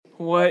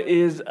What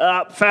is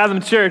up,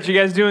 Fathom Church? You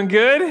guys doing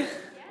good?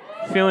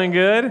 Feeling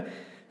good?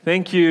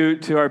 Thank you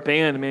to our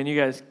band, man. You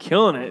guys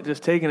killing it.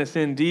 Just taking us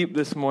in deep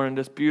this morning.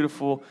 Just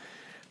beautiful,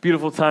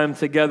 beautiful time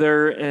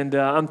together. And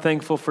I'm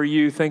thankful for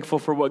you. Thankful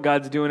for what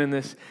God's doing in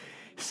this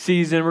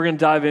season. We're going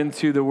to dive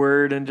into the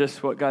Word and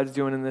just what God's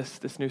doing in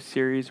this new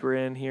series we're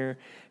in here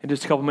in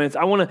just a couple minutes.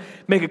 I want to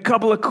make a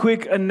couple of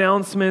quick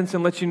announcements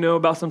and let you know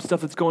about some stuff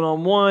that's going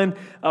on. One,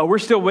 we're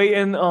still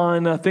waiting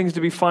on things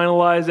to be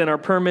finalized and our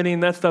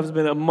permitting. That stuff's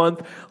been a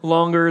month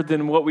longer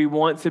than what we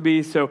want to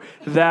be, so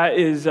that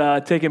is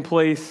taking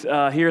place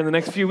here in the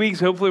next few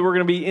weeks. Hopefully we're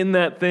going to be in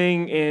that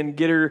thing and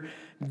get her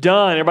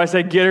done. Everybody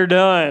say, get her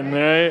done,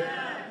 right?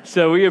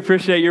 So we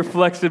appreciate your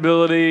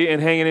flexibility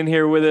and hanging in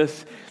here with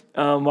us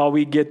while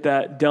we get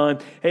that done.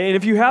 And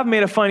if you have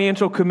made a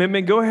financial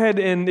commitment, go ahead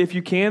and, if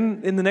you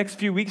can, in the next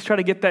few weeks, try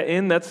to get that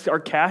in. That's our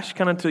cash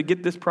kind of to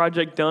get this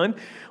project done.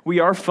 We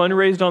are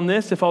fundraised on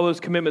this if all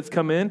those commitments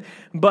come in,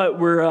 but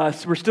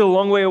we're still a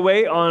long way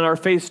away on our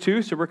phase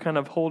 2, so we're kind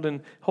of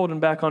holding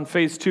back on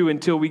phase 2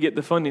 until we get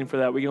the funding for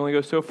that. We can only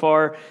go so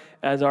far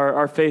as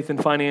our faith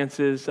and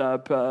finances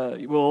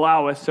will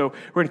allow us. So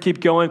we're going to keep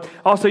going.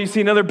 Also, you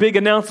see another big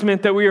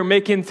announcement that we are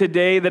making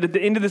today, that at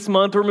the end of this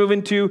month, we're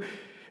moving to,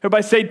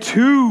 everybody say,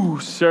 2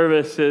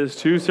 services.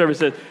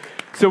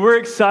 So we're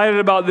excited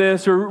about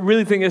this. We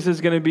really think this is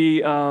going to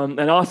be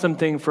an awesome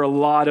thing for a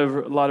lot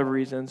of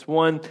reasons.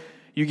 One,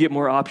 you get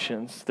more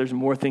options. There's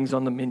more things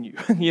on the menu.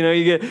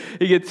 You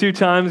get 2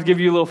 times, give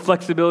you a little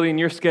flexibility in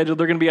your schedule.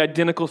 They're going to be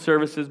identical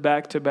services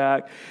back to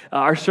back.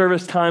 Our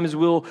service times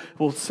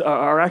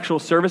our actual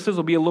services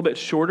will be a little bit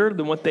shorter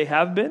than what they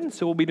have been.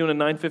 So we'll be doing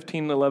a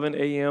 9:15 to 11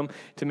 a.m.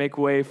 to make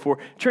way for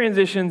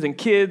transitions and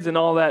kids and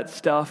all that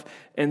stuff.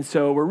 And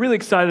so we're really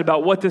excited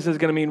about what this is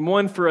going to mean.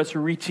 One, for us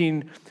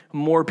reaching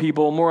more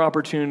people, more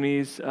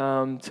opportunities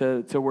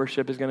to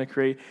worship is going to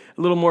create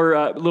a little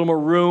more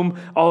room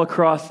all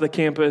across the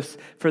campus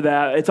for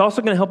that. It's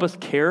also going to help us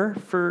care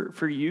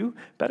for you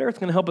better. It's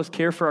going to help us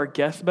care for our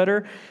guests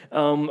better.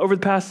 Over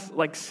the past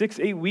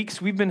 6-8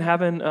 weeks, we've been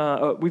having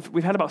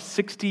we've had about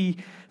 60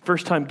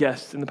 first-time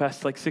guests in the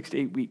past 6 to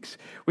 8 weeks,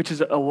 which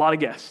is a lot of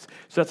guests.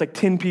 So that's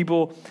 10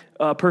 people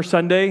per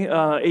Sunday,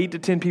 8 to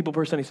 10 people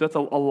per Sunday. So that's a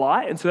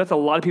lot, and so that's a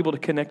lot of people to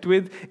connect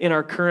with in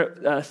our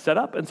current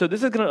setup. And so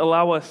this is going to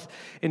allow us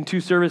in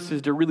 2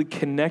 services to really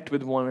connect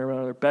with one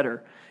another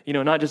better.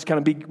 Not just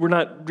we're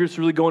not just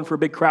really going for a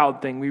big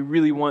crowd thing. We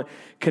really want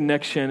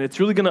connection. It's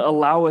really going to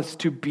allow us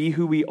to be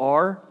who we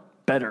are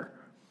better.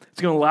 It's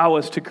going to allow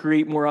us to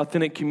create more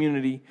authentic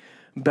community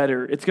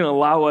better. It's going to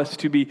allow us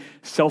to be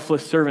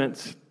selfless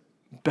servants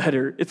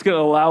better. It's going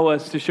to allow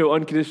us to show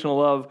unconditional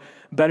love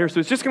better. So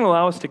it's just going to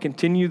allow us to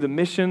continue the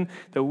mission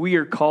that we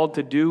are called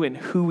to do and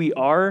who we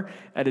are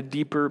at a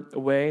deeper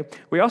way.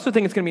 We also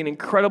think it's going to be an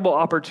incredible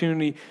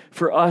opportunity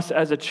for us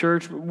as a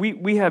church.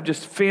 We have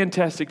just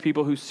fantastic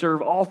people who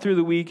serve all through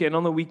the week and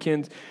on the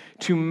weekends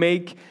to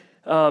make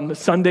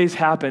Sundays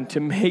happen,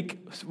 to make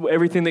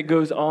everything that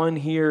goes on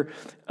here.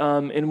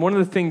 And one of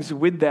the things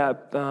with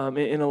that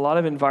in a lot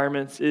of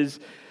environments is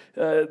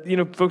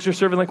folks are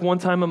serving one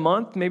time a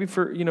month, maybe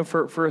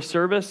for a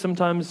service.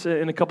 Sometimes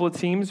in a couple of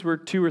teams, we're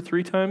 2 or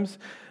 3 times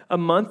a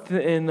month.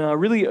 And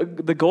really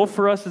the goal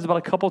for us is about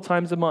a couple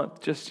times a month,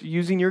 just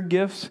using your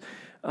gifts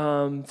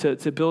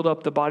to build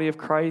up the body of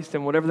Christ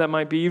and whatever that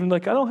might be. Even I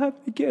don't have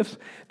any gifts.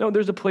 No,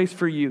 there's a place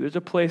for you. There's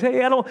a place.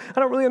 Hey, I don't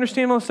really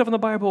understand all the stuff in the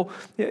Bible.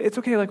 It's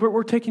okay.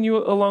 We're taking you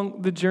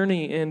along the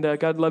journey, and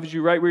God loves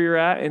you right where you're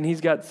at, and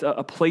He's got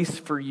a place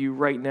for you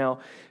right now,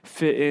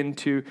 fit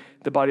into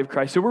the body of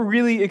Christ. So we're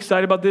really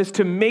excited about this.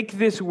 To make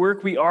this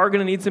work, we are going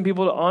to need some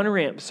people to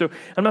on-ramp. So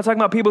I'm not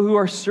talking about people who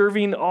are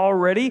serving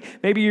already.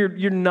 Maybe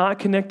you're not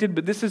connected,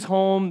 but this is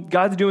home.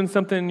 God's doing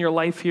something in your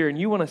life here, and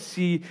you want to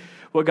see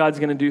what God's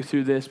going to do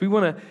through this. We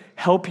want to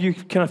help you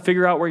kind of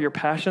figure out where your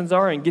passions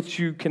are and get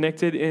you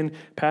connected in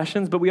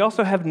passions, but we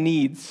also have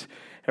needs.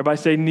 Everybody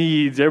say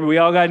needs. We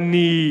all got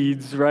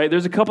needs, right?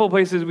 There's a couple of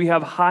places we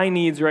have high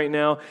needs right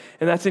now,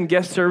 and that's in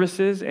guest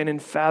services and in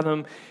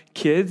Fathom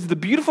Kids. The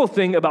beautiful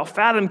thing about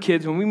Fathom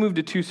Kids when we move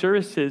to 2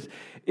 services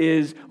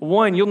is,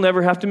 one, you'll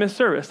never have to miss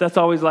service. That's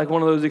always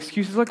one of those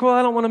excuses, well,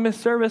 I don't want to miss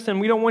service, and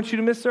we don't want you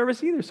to miss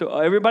service either. So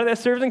everybody that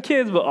serves in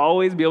kids will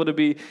always be able to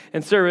be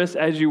in service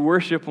as you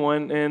worship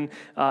one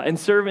and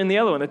serve in the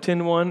other one,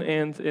 attend one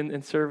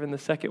and serve in the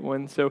second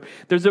one. So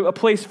there's a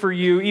place for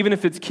you, even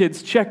if it's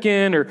kids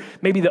check-in, or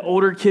maybe the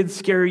older kids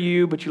scare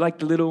you, but you like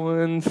the little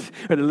ones,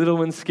 or the little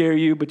ones scare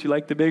you, but you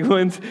like the big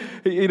ones.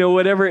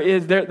 Whatever it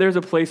is, there's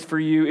a place for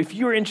you. If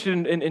you're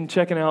interested in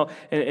checking out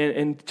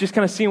and just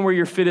kind of seeing where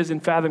your fit is in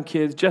Fathom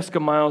Kids, Jessica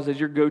Miles is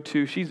your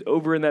go-to. She's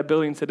over in that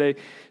building today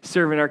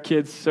serving our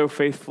kids so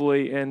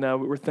faithfully, and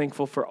we're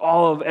thankful for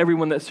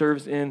everyone that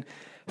serves in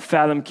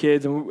Fathom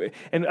Kids.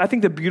 And I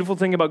think the beautiful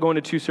thing about going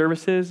to 2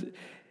 services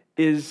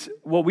is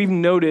what we've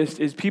noticed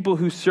is people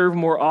who serve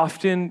more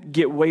often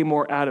get way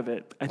more out of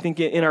it. I think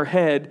in our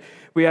head,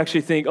 we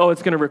actually think,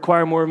 it's going to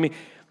require more of me.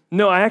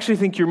 No, I actually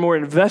think you're more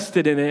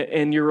invested in it,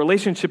 and your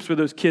relationships with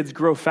those kids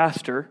grow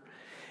faster,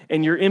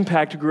 and your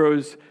impact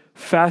grows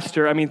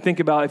faster. I mean, think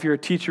about if you're a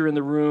teacher in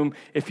the room,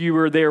 if you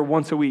were there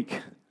once a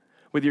week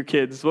with your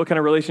kids, what kind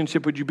of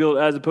relationship would you build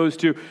as opposed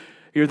to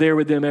you're there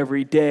with them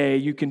every day?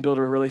 You can build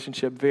a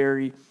relationship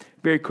very,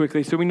 very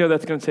quickly. So we know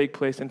that's going to take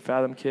place in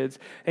Fathom Kids.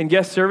 And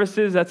guest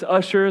services, that's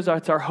ushers,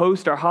 that's our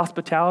host, our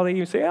hospitality.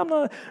 You say, I'm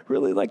not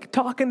really like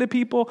talking to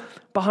people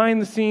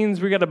behind the scenes.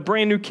 We got a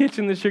brand new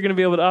kitchen that you're going to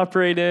be able to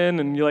operate in.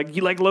 And you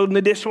like loading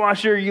the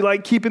dishwasher. You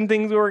like keeping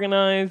things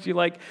organized. You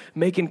like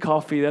making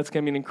coffee. That's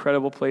going to be an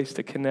incredible place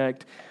to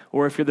connect.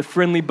 Or if you're the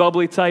friendly,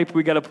 bubbly type,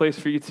 we got a place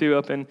for you too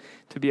up and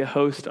to be a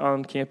host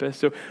on campus.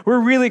 So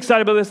we're really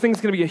excited about this. Thing's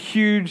going to be a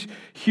huge,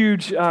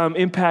 huge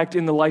impact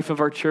in the life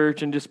of our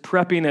church and just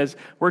prepping as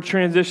we're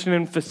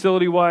transitioning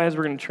facility-wise.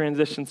 We're going to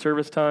transition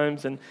service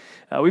times. And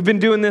we've been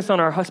doing this on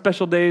our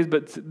special days,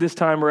 but this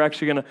time we're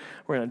actually going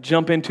to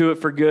jump into it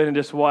for good and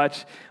just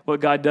watch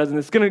what God does. And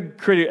it's going to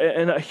create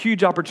a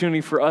huge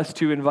opportunity for us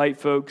to invite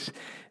folks.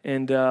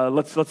 And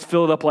let's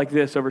fill it up like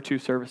this over 2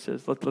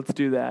 services. Let's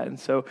do that. And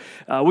so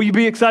will you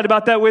be excited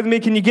about that with me?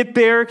 Can you get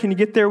there? Can you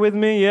get there with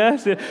me?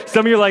 Yes?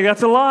 Some of you are like,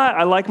 that's a lot.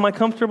 I like my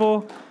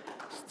comfortable.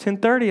 It's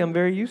 10:30. I'm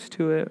very used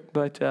to it.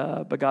 But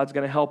God's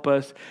going to help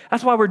us.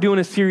 That's why we're doing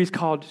a series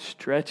called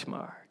Stretch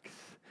Marks.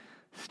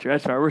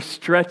 Stretch Marks. We're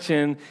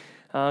stretching.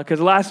 Because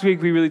last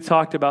week we really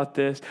talked about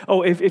this.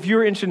 Oh, if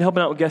you're interested in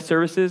helping out with guest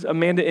services,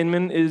 Amanda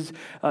Inman is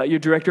your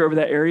director over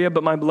that area,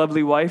 but my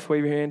lovely wife,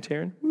 wave your hand,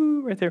 Taryn,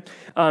 woo, right there.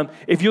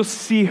 If you'll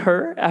see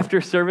her after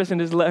service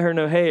and just let her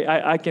know, hey,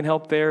 I can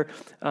help there,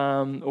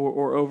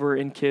 or over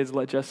in kids,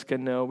 let Jessica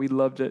know. We'd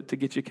love to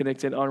get you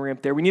connected on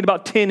ramp there. We need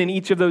about 10 in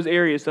each of those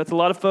areas, so that's a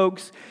lot of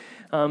folks.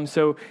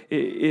 So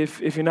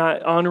if you're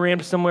not on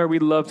ramp somewhere,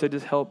 we'd love to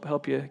just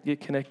help you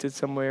get connected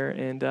somewhere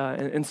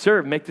and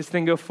serve, make this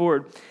thing go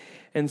forward.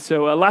 And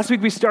so last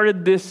week we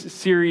started this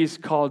series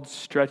called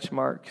Stretch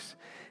Marks.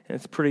 And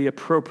it's pretty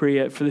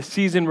appropriate for the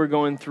season we're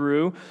going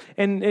through.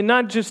 And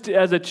not just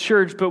as a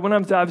church, but when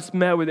I've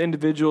met with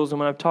individuals and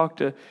when I've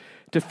talked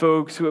to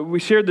folks, we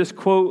shared this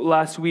quote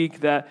last week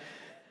that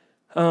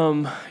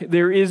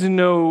there is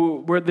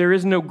no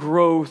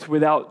growth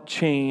without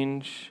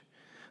change.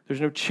 There's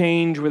no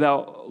change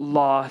without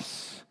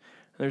loss.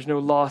 There's no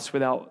loss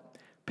without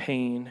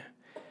pain.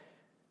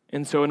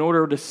 And so in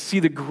order to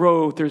see the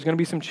growth, there's going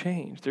to be some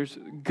change. There's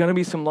going to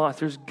be some loss.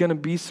 There's going to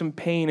be some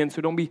pain. And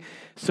so don't be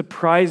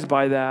surprised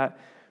by that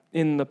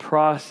in the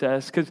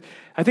process. Because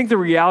I think the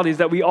reality is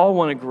that we all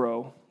want to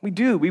grow. We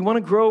do. We want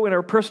to grow in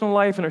our personal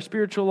life and our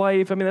spiritual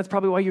life. I mean, that's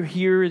probably why you're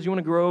here, is you want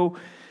to grow.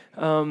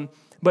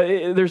 But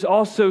there's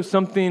also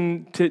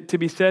something to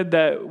be said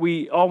that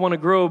we all want to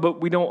grow, but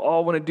we don't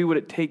all want to do what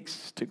it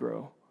takes to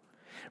grow.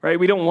 Right?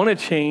 We don't want to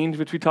change,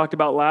 which we talked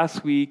about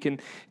last week.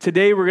 And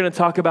today we're going to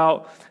talk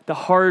about the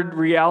hard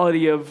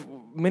reality of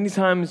many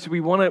times we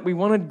want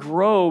to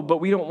grow,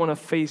 but we don't want to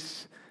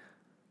face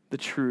the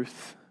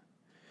truth.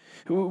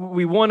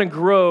 We want to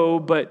grow,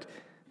 but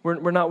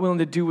we're not willing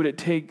to do what it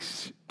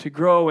takes to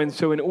grow. And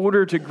so in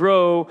order to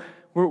grow,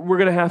 we're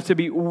going to have to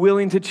be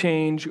willing to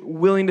change,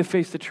 willing to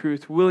face the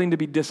truth, willing to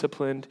be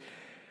disciplined,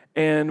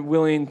 and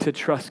willing to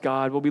trust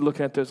God. We'll be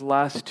looking at those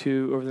last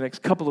 2 over the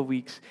next couple of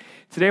weeks.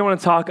 Today I want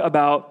to talk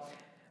about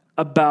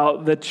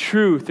the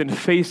truth and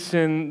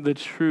facing the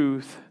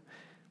truth.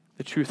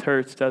 The truth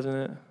hurts, doesn't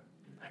it?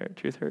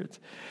 Truth hurts.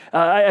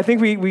 I think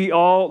we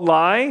all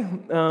lie.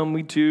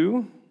 We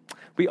do.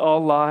 We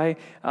all lie.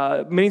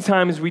 Many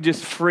times we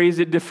just phrase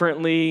it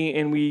differently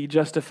and we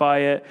justify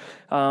it.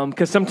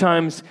 Because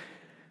sometimes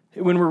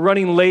when we're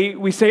running late,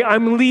 we say,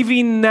 I'm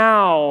leaving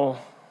now.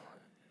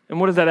 And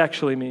what does that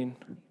actually mean?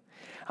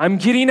 I'm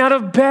getting out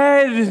of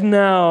bed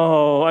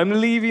now.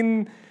 I'm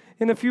leaving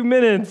in a few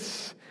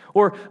minutes.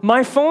 Or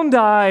my phone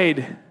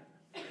died.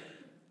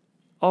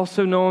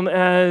 Also known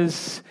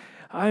as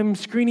I'm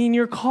screening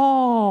your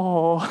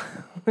call.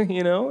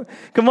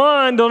 Come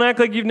on, don't act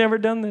like you've never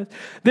done this.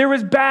 There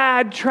was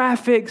bad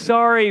traffic,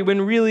 sorry,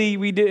 when really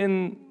we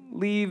didn't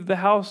leave the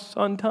house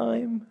on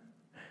time,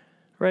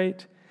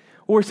 right?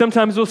 Or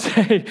sometimes we'll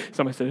say,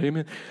 somebody said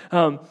amen.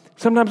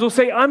 Sometimes we'll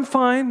say, I'm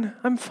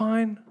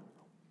fine.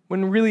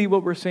 When really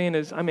what we're saying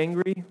is, I'm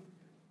angry,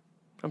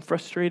 I'm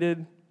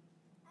frustrated,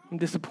 I'm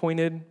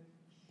disappointed,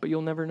 but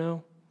you'll never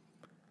know.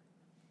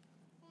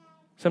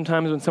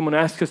 Sometimes when someone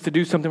asks us to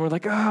do something, we're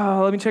like,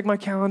 let me check my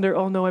calendar.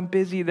 Oh, no, I'm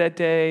busy that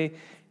day.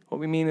 What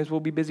we mean is we'll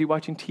be busy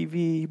watching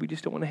TV. We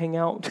just don't want to hang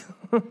out.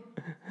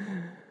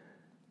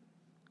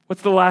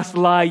 What's the last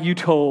lie you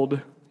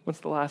told?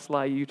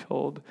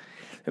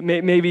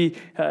 Maybe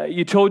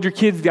you told your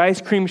kids the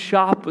ice cream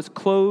shop was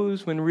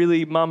closed when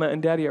really mama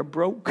and daddy are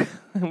broke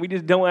and we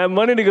just don't have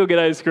money to go get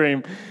ice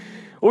cream.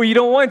 Or you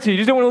don't want to. You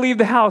just don't want to leave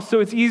the house. So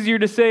it's easier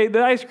to say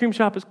the ice cream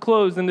shop is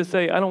closed than to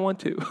say, I don't want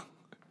to.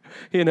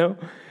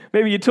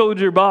 Maybe you told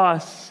your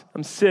boss,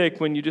 I'm sick,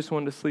 when you just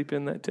wanted to sleep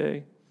in that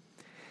day.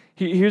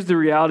 Here's the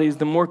reality is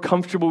the more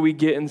comfortable we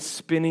get in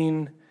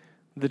spinning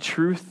the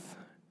truth,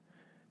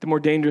 the more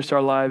dangerous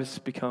our lives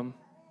become.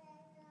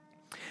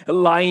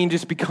 Lying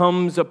just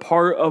becomes a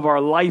part of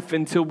our life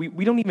until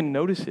we don't even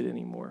notice it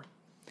anymore.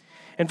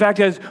 In fact,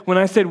 when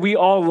I said we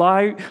all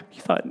lie,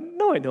 you thought,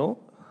 no, I don't.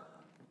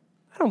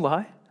 don't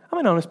lie. I'm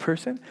an honest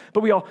person.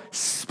 But we all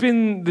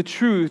spin the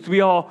truth.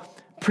 We all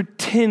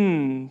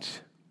pretend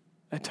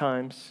at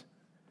times.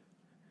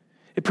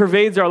 It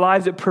pervades our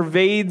lives. It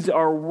pervades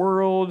our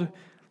world.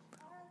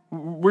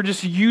 We're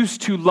just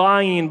used to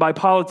lying by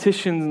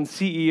politicians and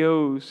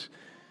CEOs,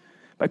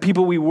 by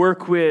people we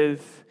work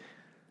with.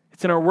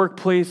 It's in our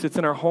workplace. It's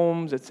in our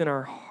homes. It's in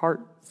our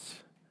hearts.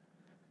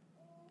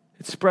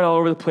 It's spread all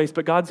over the place.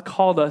 But God's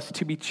called us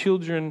to be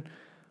children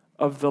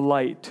of the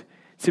light,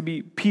 to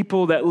be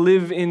people that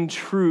live in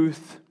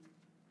truth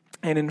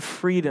and in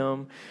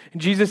freedom.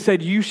 And Jesus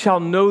said, you shall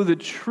know the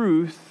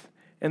truth,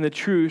 and the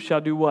truth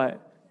shall do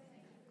what?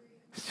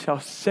 Shall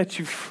set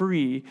you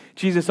free.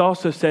 Jesus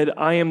also said,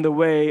 I am the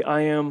way,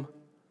 I am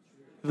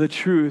the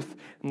truth,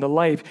 and the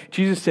life.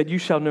 Jesus said, you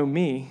shall know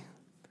me,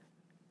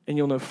 and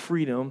you'll know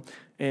freedom.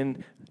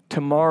 And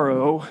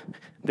tomorrow,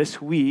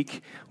 this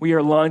week, we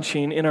are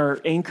launching in our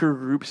anchor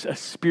groups a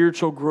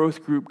spiritual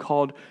growth group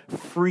called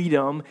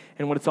Freedom.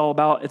 And what it's all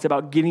about, it's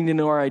about getting to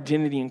know our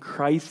identity in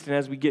Christ. And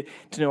as we get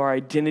to know our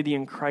identity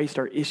in Christ,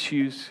 our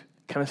issues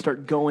kind of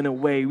start going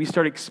away. We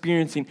start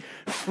experiencing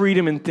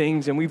freedom in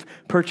things, and we've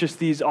purchased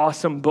these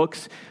awesome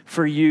books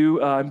for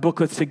you, and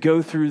booklets to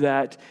go through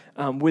that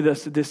with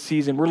us this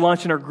season. We're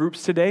launching our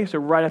groups today, so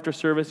right after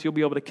service, you'll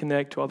be able to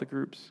connect to all the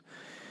groups.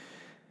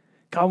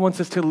 God wants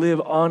us to live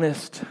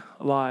honest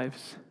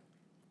lives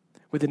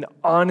with an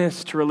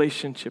honest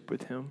relationship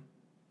with Him.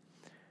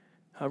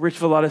 Rich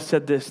Villodas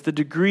said this, the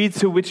degree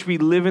to which we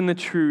live in the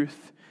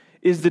truth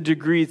is the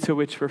degree to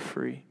which we're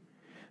free.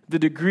 The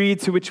degree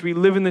to which we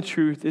live in the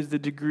truth is the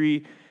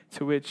degree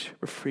to which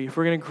we're free. If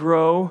we're going to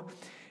grow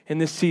in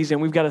this season,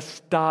 we've got to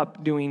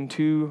stop doing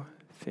two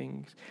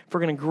things. If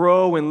we're going to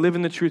grow and live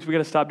in the truth, we've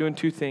got to stop doing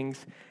two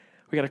things.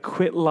 We've got to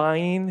quit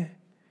lying,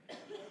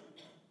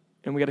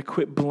 and we've got to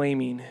quit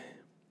blaming.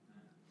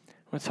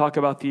 I'm going to talk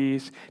about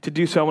these. To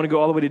do so, I want to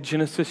go all the way to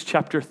Genesis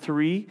chapter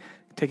 3.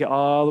 Take it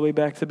all the way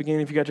back to the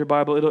beginning. If you got your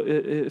Bible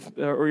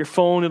or your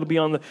phone, it'll be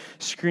on the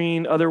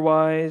screen.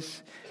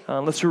 Otherwise,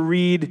 let's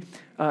read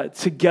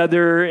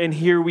together. And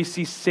here we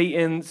see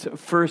Satan's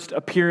first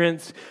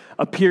appearance,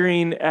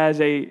 appearing as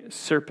a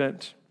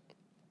serpent.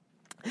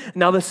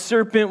 Now the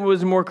serpent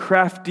was more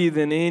crafty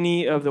than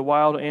any of the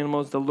wild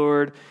animals the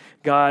Lord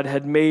God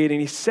had made. And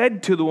he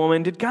said to the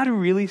woman, did God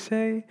really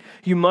say,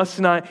 you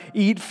must not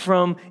eat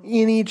from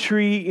any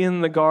tree in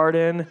the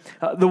garden?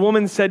 The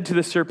woman said to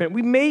the serpent,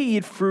 we may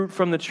eat fruit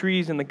from the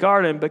trees in the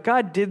garden, but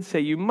God did say,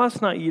 you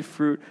must not eat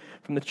fruit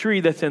from the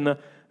tree that's in the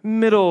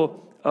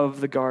middle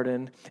of the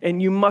garden,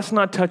 and you must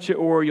not touch it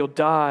or you'll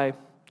die.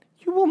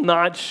 You will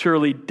not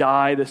surely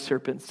die, the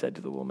serpent said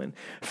to the woman,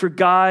 for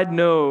God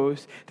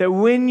knows that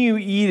when you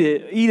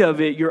eat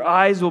of it, your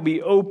eyes will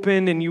be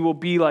opened and you will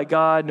be like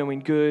God, knowing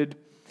good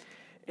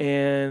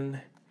and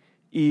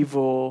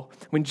evil.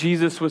 When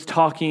Jesus was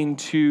talking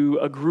to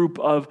a group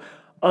of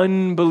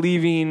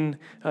unbelieving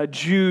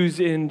Jews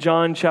in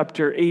John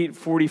chapter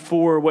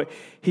 8:44, what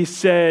he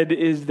said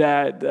is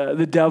that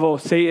the devil,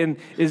 Satan,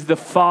 is the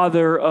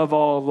father of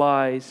all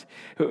lies.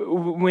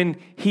 When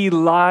he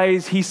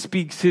lies, he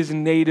speaks his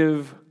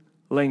native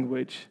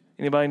language.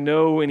 Anybody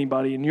know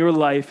anybody in your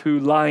life who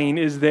lying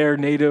is their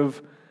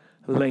native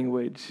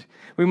language?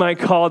 We might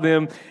call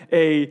them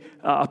a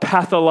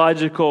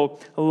pathological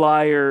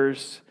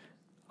liars.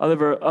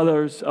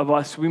 Others of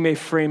us, we may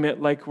frame it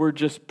like we're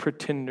just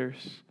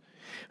pretenders.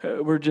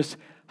 We're just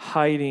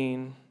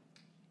hiding.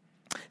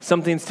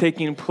 Something's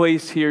taking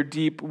place here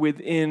deep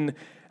within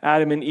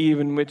Adam and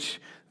Eve in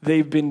which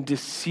they've been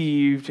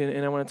deceived,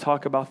 and I want to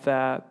talk about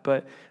that.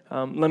 But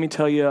let me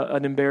tell you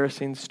an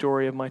embarrassing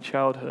story of my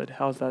childhood.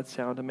 How's that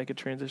sound to make a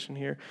transition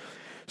here?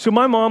 So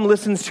my mom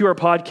listens to our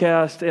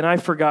podcast, and I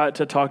forgot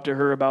to talk to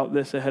her about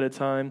this ahead of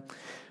time.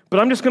 But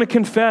I'm just going to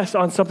confess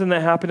on something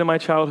that happened in my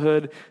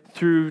childhood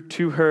through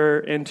to her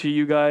and to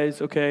you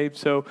guys, okay?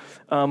 So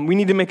we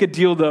need to make a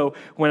deal, though.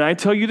 When I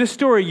tell you the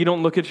story, you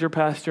don't look at your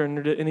pastor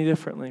any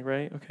differently,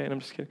 right? Okay, and I'm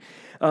just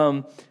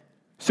kidding.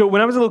 So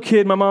when I was a little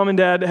kid, my mom and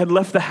dad had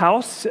left the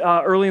house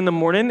early in the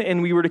morning,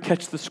 and we were to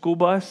catch the school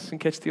bus and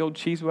catch the old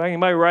cheese wagon.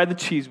 Anybody ride the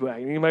cheese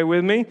wagon? Anybody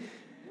with me?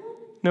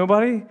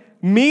 Nobody?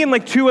 Me and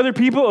like two other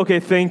people?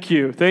 Okay, thank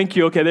you.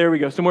 Okay, there we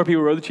go. Some more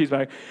people rode the cheese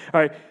wagon.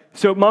 All right.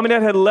 So mom and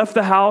dad had left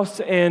the house,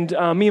 and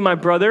me and my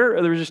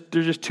brother, there's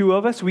just two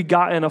of us. We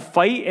got in a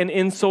fight, and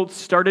insults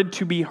started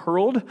to be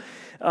hurled,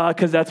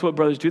 because that's what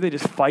brothers do. They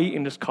just fight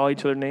and just call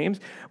each other names.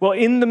 Well,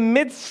 in the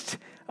midst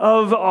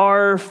of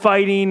our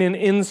fighting and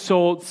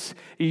insults,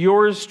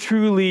 yours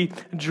truly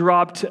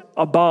dropped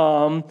a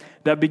bomb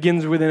that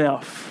begins with an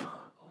F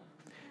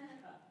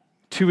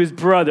to his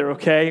brother,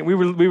 okay? We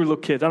were little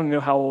kids. I don't know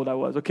how old I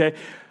was, okay?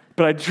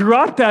 But I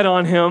dropped that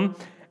on him.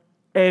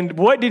 And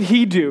what did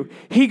he do?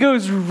 He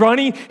goes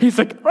running. He's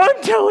like,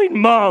 I'm telling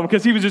mom,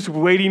 because he was just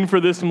waiting for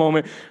this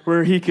moment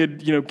where he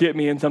could, get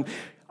me in some.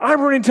 I'm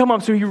running to tell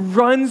Mom. So he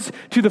runs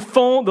to the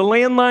phone, the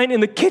landline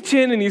in the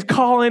kitchen, and he's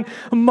calling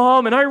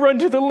Mom. And I run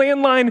to the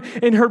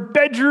landline in her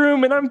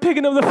bedroom, and I'm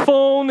picking up the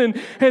phone,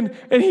 and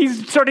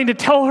he's starting to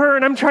tell her,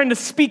 and I'm trying to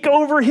speak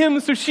over him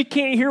so she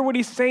can't hear what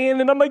he's saying.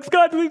 And I'm like,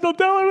 Scott, please don't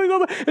tell her. Please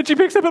don't. And she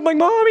picks up, I'm like,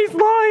 Mom, he's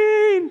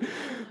lying.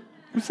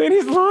 I'm saying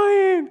he's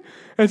lying.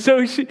 And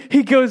so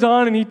he goes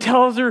on, and he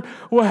tells her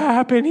what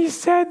happened. He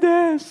said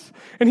this.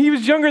 And he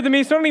was younger than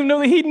me, so I don't even know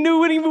that he knew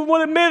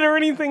what it meant or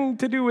anything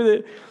to do with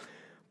it.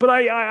 But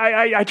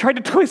I tried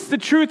to twist the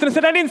truth, and I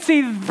said, I didn't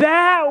say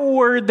that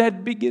word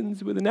that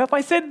begins with an F.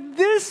 I said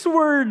this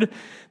word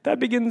that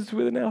begins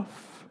with an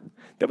F.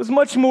 That was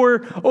much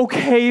more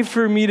okay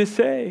for me to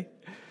say.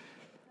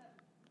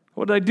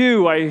 What did I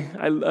do?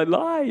 I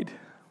lied.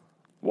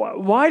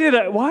 Why did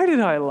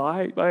I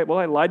lie? Well,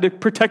 I lied to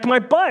protect my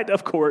butt,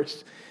 of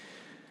course,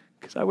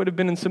 because I would have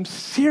been in some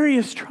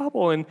serious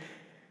trouble. And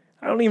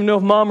I don't even know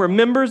if Mom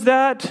remembers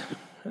that.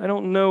 I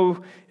don't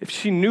know if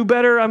she knew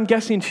better. I'm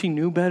guessing she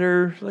knew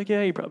better. She's like,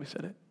 yeah, you probably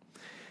said it.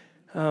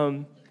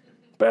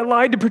 But I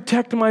lied to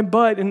protect my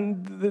butt,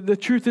 and the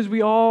truth is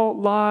we all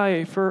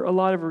lie for a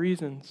lot of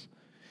reasons.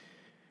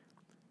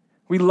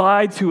 We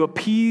lie to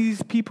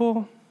appease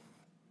people.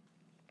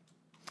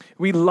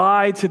 We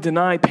lie to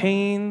deny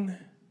pain.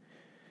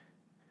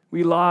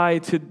 We lie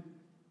to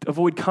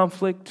avoid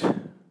conflict,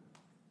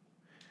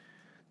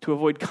 to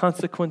avoid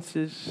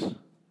consequences,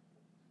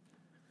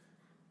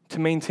 to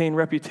maintain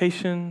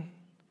reputation.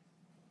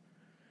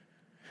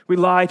 We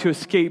lie to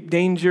escape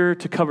danger,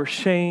 to cover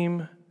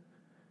shame,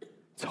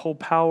 to hold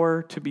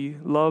power, to be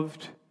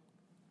loved,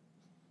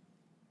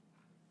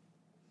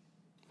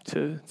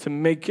 to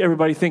make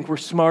everybody think we're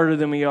smarter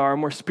than we are,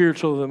 more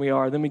spiritual than we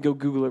are. Then we go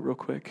Google it real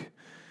quick.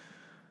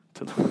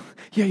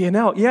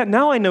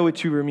 Now I know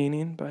what you were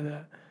meaning by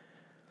that.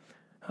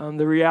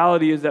 The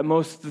reality is that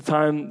most of the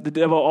time, the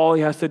devil, all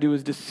he has to do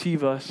is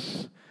deceive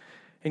us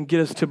and get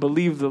us to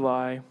believe the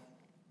lie.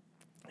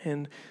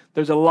 And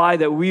there's a lie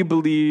that we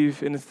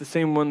believe, and it's the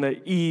same one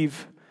that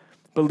Eve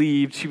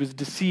believed. She was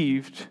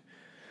deceived.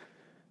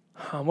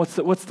 What's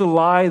the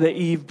lie that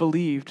Eve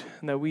believed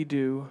and that we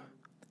do?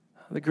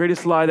 The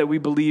greatest lie that we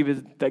believe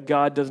is that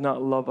God does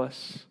not love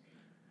us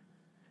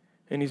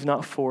and he's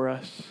not for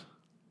us.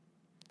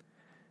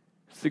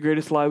 It's the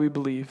greatest lie we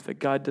believe, that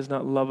God does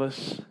not love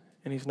us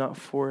and he's not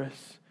for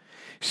us.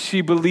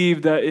 She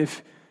believed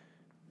that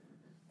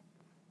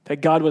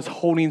that God was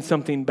holding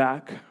something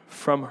back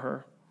from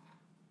her.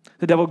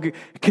 The devil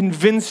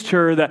convinced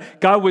her that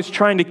God was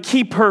trying to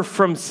keep her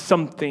from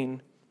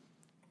something.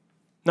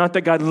 Not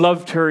that God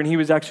loved her and he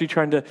was actually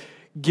trying to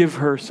give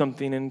her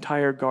something, an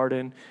entire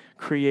garden,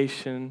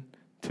 creation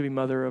to be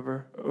mother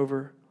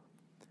over.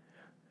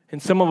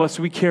 And some of us,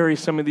 we carry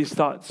some of these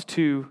thoughts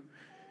too.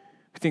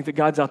 We think that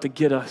God's out to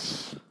get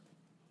us.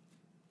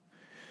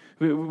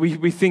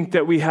 We think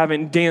that we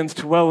haven't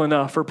danced well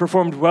enough or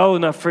performed well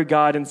enough for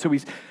God, and so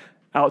he's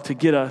out to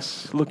get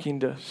us, looking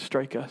to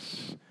strike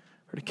us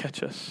or to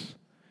catch us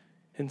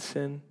in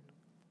sin.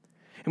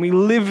 And we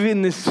live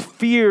in this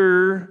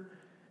fear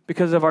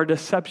because of our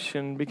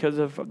deception, because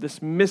of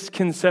this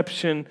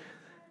misconception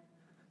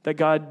that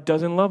God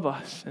doesn't love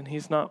us and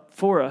he's not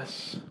for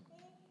us.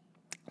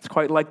 It's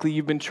quite likely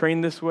you've been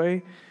trained this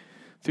way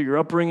through your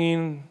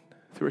upbringing,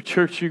 through a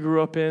church you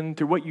grew up in,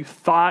 through what you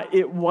thought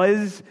it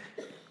was.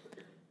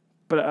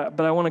 But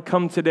I want to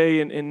come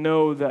today and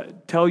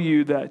tell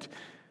you that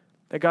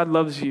God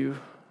loves you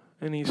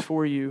and he's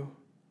for you.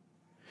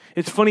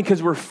 It's funny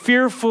because we're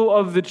fearful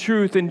of the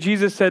truth, and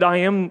Jesus said, I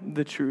am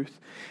the truth.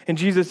 And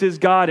Jesus is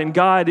God, and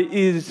God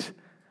is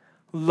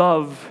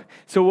love.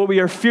 So what we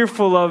are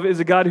fearful of is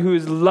a God who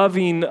is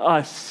loving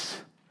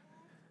us.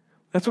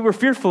 That's what we're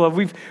fearful of.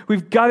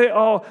 We've got it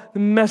all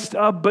messed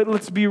up, but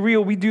let's be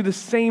real. We do the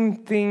same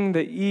thing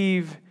that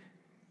Eve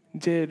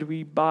did.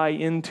 We buy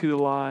into the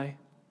lie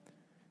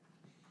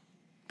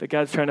that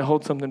God's trying to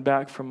hold something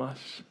back from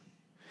us,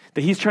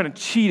 that he's trying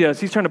to cheat us,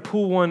 he's trying to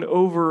pull one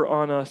over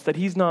on us, that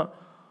he's not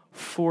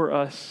for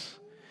us.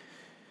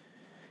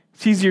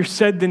 It's easier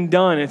said than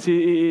done. It's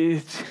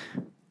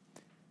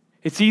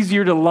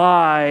easier to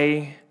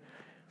lie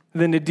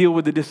than to deal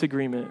with the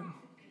disagreement.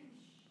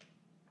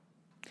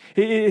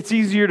 It's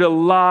easier to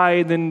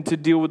lie than to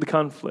deal with the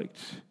conflict,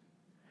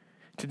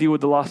 to deal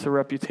with the loss of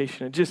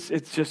reputation.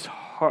 It's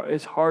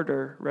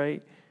harder,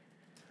 right?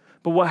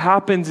 But what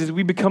happens is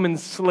we become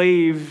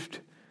enslaved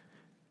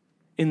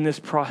in this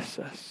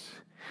process.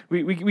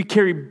 We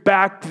carry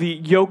back the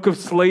yoke of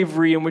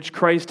slavery in which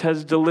Christ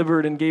has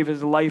delivered and gave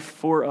his life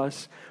for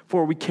us.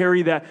 We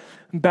carry that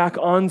back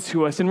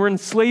onto us. And we're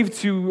enslaved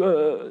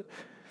to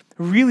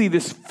really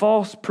this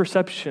false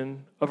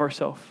perception of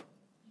ourselves.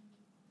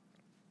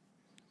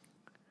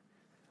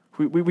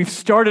 We've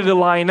started a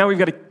lie, and now we've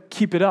got to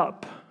keep it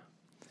up.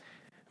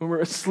 And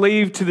we're a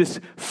slave to this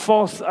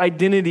false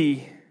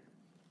identity,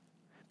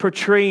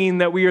 portraying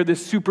that we are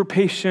this super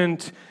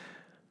patient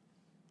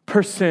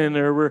person,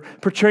 or we're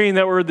portraying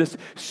that we're this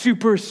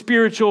super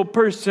spiritual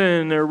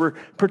person, or we're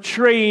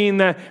portraying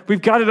that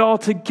we've got it all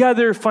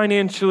together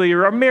financially,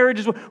 or our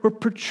marriage is, we're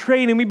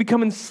portraying, and we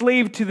become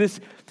enslaved to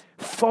this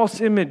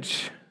false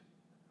image.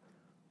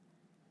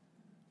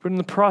 But in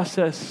the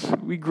process,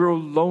 we grow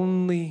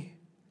lonely,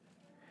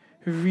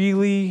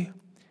 really,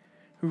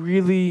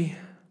 really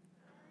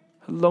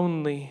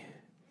lonely.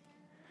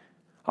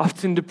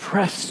 Often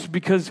depressed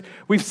because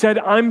we've said,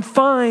 I'm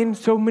fine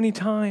so many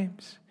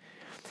times.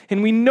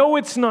 And we know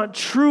it's not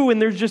true,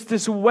 and there's just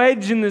this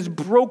wedge and this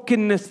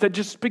brokenness that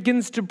just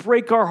begins to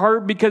break our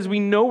heart because we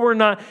know we're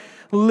not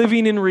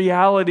living in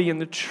reality and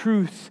the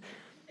truth,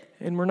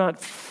 and we're not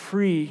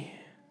free.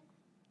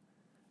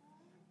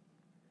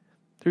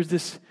 There's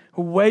this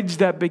wedge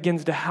that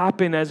begins to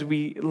happen as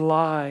we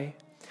lie.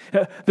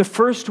 The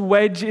first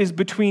wedge is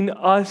between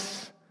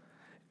us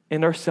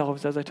and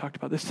ourselves, as I talked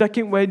about. The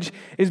second wedge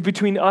is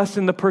between us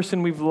and the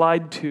person we've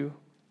lied to.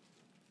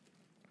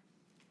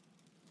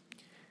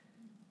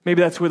 Maybe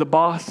that's with a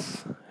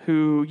boss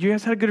who you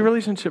guys had a good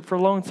relationship for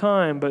a long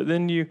time, but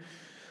then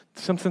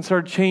something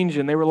started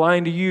changing. They were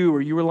lying to you,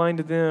 or you were lying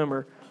to them.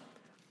 Or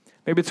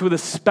maybe it's with a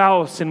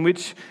spouse in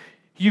which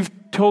you've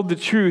told the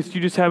truth,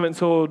 you just haven't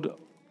told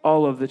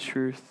all of the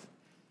truth.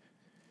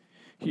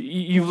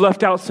 You've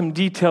left out some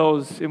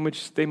details in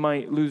which they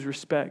might lose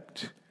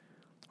respect,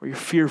 or you're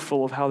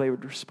fearful of how they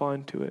would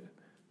respond to it.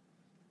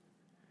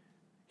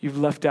 You've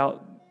left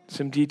out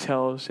some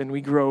details, and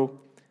we grow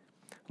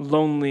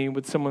lonely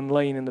with someone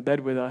laying in the bed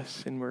with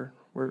us, and we're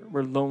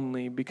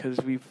lonely because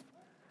we've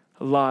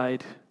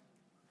lied,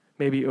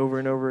 maybe over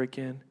and over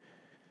again.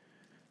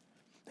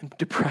 And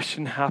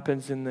depression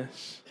happens in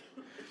this.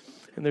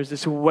 And there's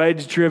this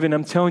wedge driven.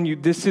 I'm telling you,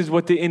 this is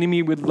what the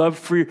enemy would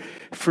love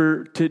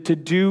to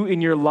do in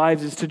your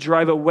lives, is to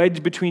drive a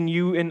wedge between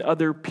you and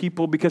other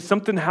people, because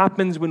something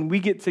happens when we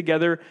get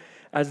together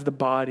as the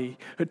body.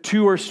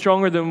 2 are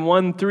stronger than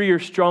 1, 3 are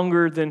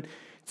stronger than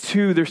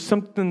 2. There's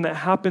something that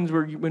happens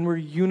when we're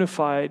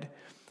unified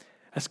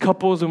as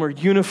couples and we're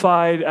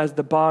unified as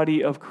the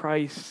body of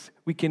Christ.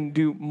 We can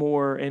do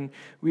more and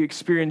we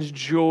experience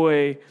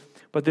joy.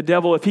 But the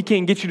devil, if he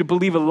can't get you to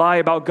believe a lie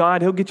about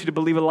God, he'll get you to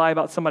believe a lie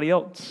about somebody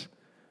else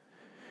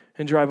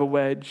and drive a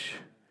wedge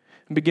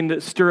and begin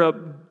to stir up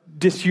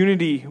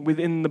disunity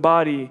within the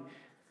body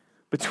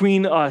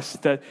between us,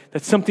 that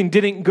something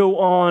didn't go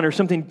on or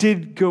something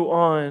did go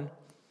on.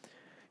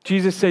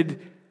 Jesus said,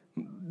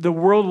 the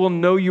world will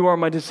know you are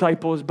my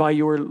disciples by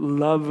your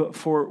love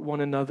for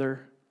one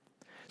another.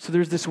 So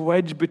there's this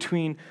wedge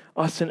between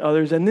us and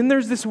others. And then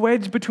there's this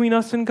wedge between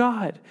us and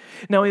God.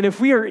 Now, and if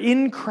we are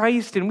in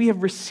Christ and we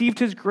have received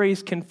his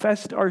grace,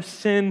 confessed our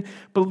sin,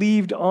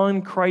 believed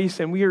on Christ,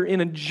 and we are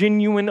in a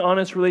genuine,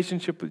 honest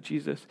relationship with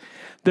Jesus,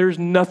 there's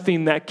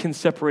nothing that can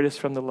separate us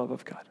from the love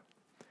of God.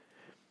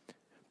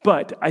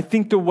 But I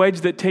think the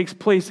wedge that takes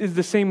place is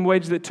the same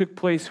wedge that took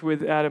place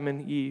with Adam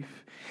and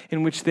Eve,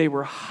 in which they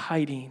were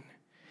hiding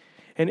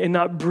and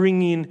not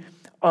bringing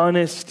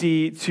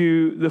honesty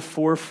to the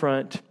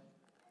forefront.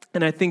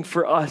 And I think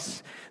for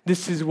us,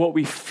 this is what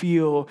we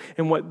feel.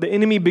 And what the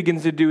enemy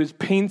begins to do is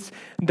paints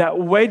that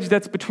wedge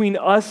that's between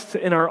us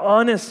and our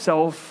honest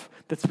self,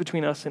 that's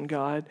between us and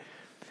God,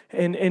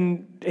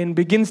 and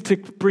begins to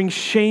bring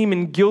shame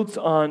and guilt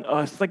on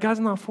us. Like, God's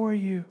not for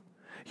you.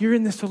 You're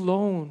in this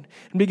alone.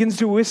 And begins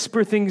to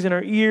whisper things in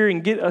our ear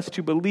and get us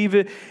to believe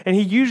it. And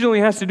he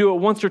usually has to do it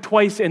once or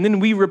twice, and then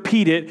we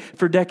repeat it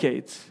for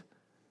decades.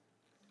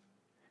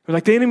 We're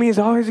like, the enemy is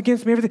always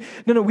against me, everything.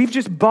 No, we've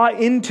just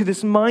bought into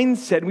this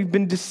mindset. We've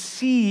been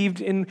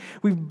deceived, and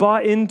we've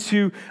bought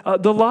into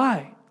the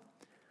lie.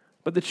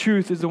 But the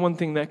truth is the one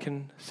thing that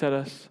can set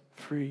us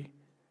free.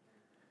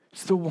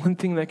 It's the one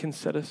thing that can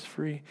set us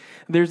free.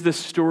 There's this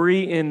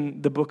story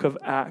in the book of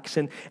Acts.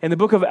 And the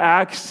book of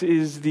Acts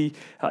is the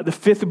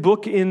fifth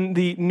book in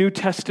the New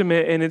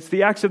Testament. And it's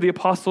the Acts of the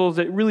Apostles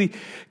that really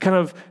kind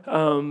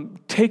of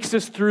takes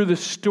us through the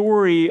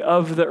story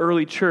of the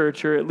early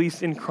church, or at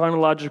least in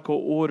chronological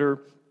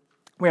order.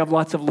 We have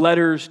lots of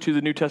letters to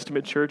the New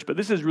Testament church, but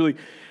this is really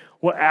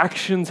what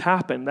actions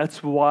happened.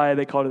 That's why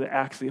they called it the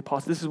Acts of the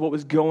Apostles. This is what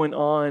was going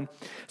on.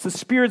 So the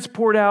Spirit's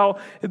poured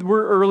out.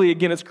 We're early.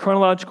 Again, it's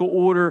chronological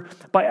order.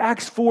 By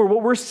Acts 4,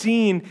 what we're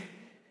seeing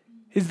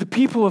is the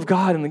people of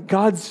God, and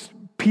God's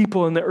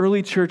people in the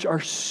early church are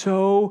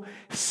so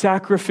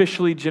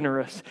sacrificially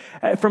generous.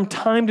 From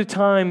time to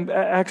time,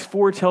 Acts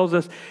 4 tells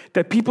us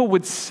that people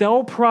would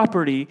sell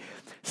property,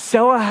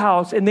 sell a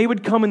house, and they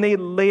would come and they'd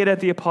lay it at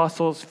the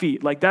apostles'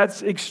 feet. Like,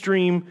 that's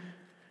extreme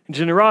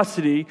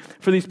generosity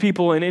for these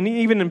people. And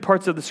even in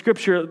parts of the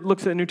scripture, it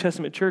looks at the New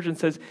Testament church and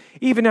says,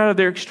 even out of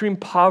their extreme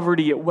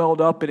poverty, it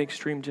welled up in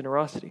extreme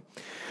generosity.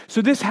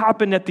 So this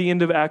happened at the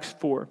end of Acts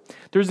 4.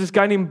 There's this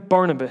guy named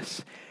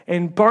Barnabas,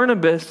 and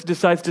Barnabas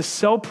decides to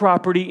sell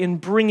property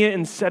and bring it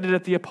and set it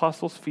at the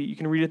apostles' feet. You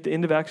can read at the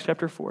end of Acts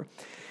chapter 4.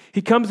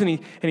 He comes and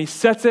he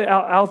sets it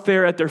out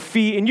there at their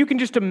feet, and you can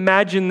just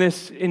imagine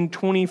this in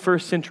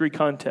 21st century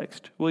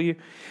context, will you?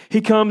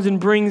 He comes and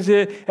brings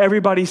it,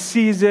 everybody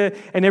sees it,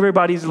 and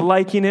everybody's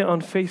liking it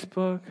on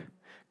Facebook,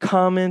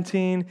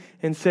 commenting,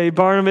 and say,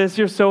 Barnabas,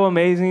 you're so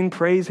amazing,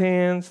 praise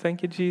hands,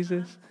 thank you,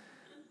 Jesus.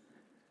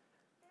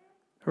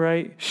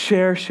 Right?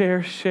 Share.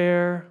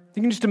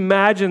 You can just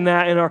imagine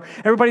that, and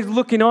everybody's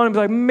looking on and be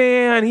like,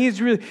 man,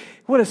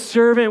 what a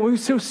servant.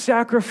 He's so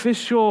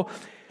sacrificial.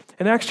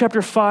 In Acts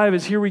chapter 5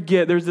 is here we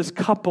get, there's this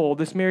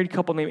married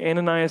couple named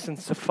Ananias and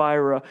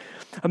Sapphira.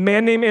 A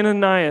man named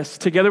Ananias,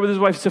 together with his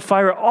wife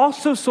Sapphira,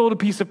 also sold a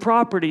piece of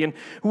property, and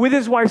with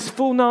his wife's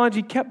full knowledge,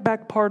 he kept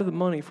back part of the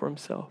money for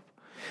himself,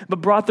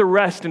 but brought the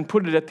rest and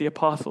put it at the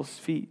apostles'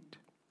 feet.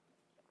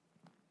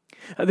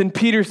 Then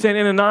Peter said,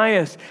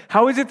 Ananias,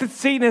 how is it that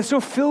Satan has so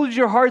filled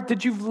your heart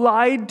that you've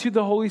lied to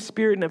the Holy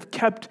Spirit and have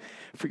kept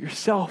for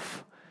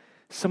yourself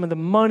some of the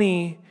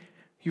money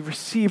you've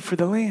received for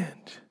the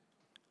land?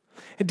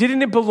 And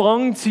didn't it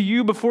belong to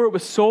you before it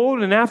was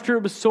sold? And after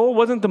it was sold,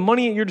 wasn't the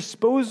money at your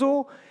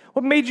disposal?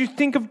 What made you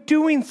think of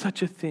doing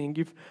such a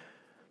thing?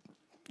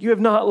 You have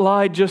not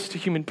lied just to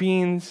human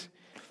beings,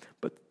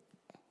 but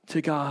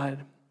to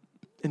God.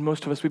 And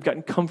most of us, we've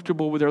gotten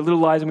comfortable with our little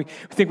lies, and we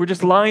think we're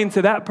just lying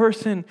to that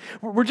person.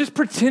 We're just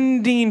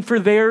pretending for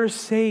their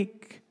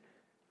sake.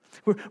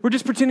 We're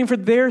just pretending for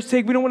their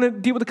sake. We don't want to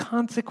deal with the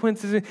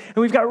consequences. And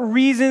we've got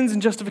reasons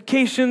and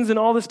justifications, and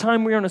all this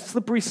time we're on a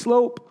slippery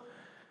slope.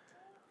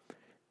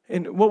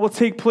 And what will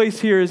take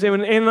place here is that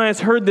when Ananias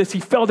heard this, he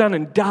fell down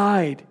and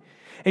died.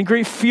 And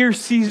great fear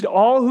seized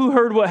all who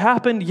heard what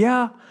happened.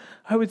 Yeah,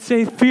 I would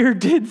say fear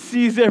did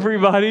seize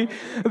everybody.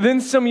 Then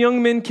some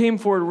young men came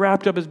forward,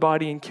 wrapped up his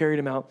body, and carried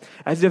him out.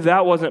 As if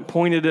that wasn't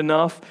pointed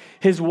enough,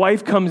 his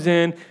wife comes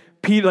in.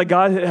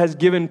 God has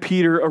given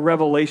Peter a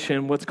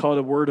revelation, what's called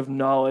a word of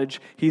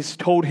knowledge. He's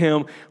told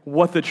him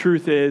what the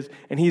truth is,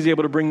 and he's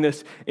able to bring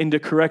this into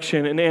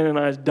correction. And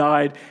Ananias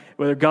died.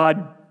 Whether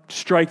God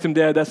strikes him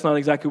dead, that's not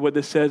exactly what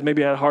this says.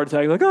 Maybe he had a heart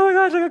attack, like, oh my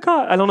gosh, I got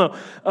caught. I don't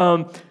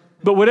know.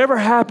 But whatever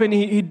happened,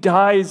 he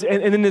dies.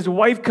 And then his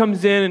wife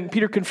comes in, and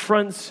Peter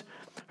confronts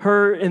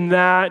her in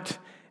that.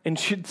 And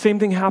same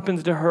thing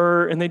happens to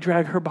her, and they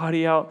drag her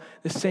body out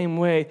the same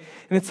way.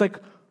 And it's like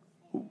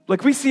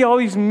we see all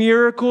these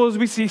miracles,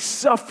 we see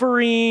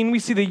suffering, we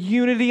see the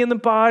unity in the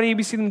body,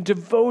 we see them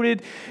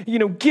devoted,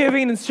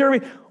 giving and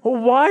serving. Well,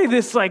 why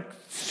this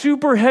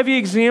super heavy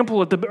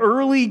example at the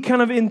early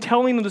kind of in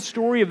telling of the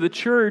story of the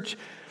church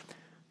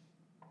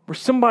where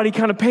somebody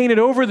kind of painted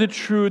over the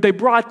truth? They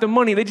brought the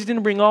money, they just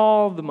didn't bring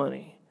all the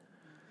money.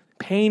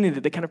 Painted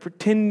it, they kind of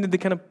pretended, they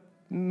kind of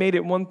made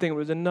it one thing, it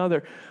was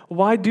another.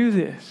 Why do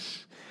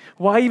this?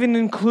 Why even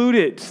include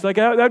it?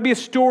 That'd be a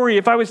story.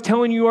 If I was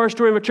telling you our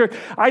story of a church,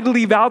 I'd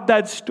leave out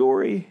that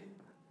story.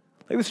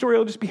 The story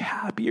will just be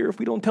happier if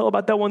we don't tell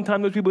about that one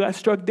time those people got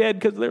struck dead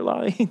because they're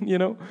lying,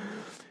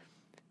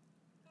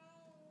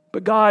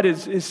 But God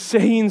is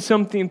saying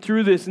something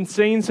through this and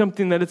saying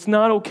something that it's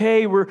not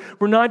okay. We're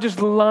not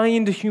just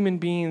lying to human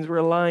beings.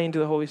 We're lying to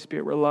the Holy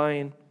Spirit. We're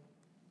lying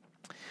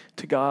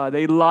to God.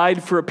 They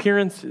lied for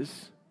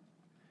appearances.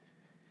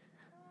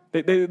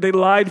 They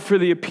lied for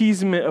the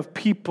appeasement of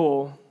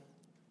people.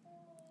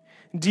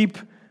 Deep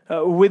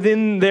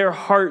within their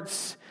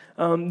hearts,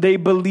 they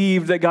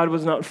believed that God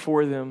was not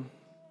for them,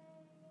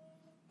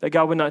 that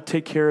God would not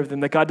take care of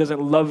them, that God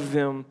doesn't love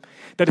them,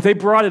 that if they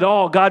brought it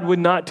all, God would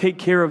not take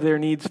care of their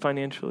needs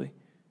financially.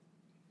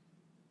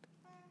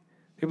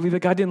 They believed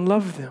that God didn't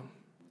love them,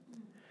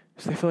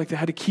 so they felt like they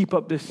had to keep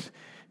up this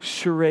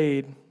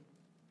charade.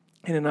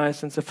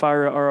 Ananias and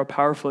Sapphira are a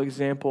powerful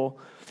example,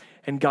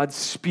 and God's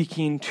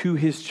speaking to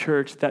his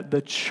church that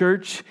the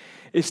church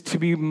is to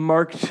be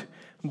marked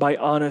by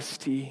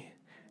honesty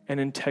and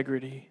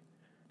integrity,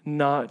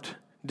 not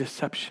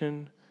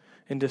deception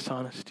and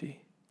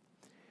dishonesty.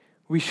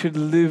 We should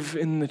live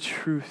in the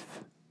truth.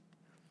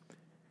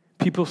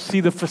 People see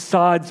the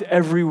facades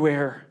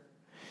everywhere.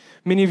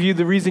 Many of you,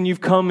 the reason you've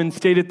come and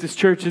stayed at this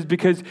church is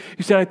because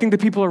you said, I think the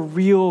people are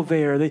real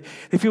there. They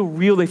feel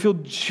real. They feel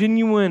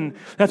genuine.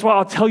 That's why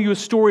I'll tell you a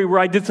story where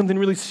I did something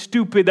really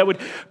stupid that would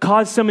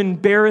cause some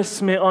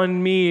embarrassment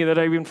on me that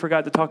I even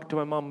forgot to talk to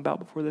my mom about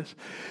before this.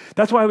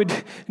 That's why I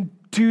would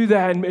do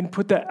that and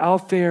put that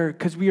out there,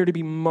 because we are to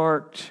be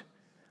marked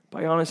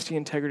by honesty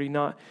and integrity,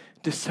 not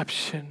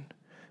deception.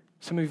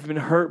 Some of you have been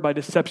hurt by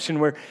deception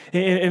where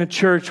in a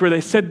church where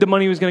they said the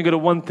money was going to go to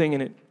one thing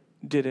and it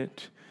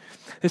didn't.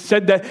 They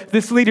said that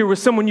this leader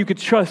was someone you could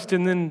trust,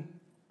 and then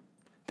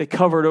they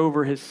covered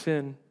over his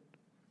sin,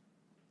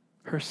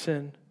 her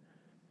sin.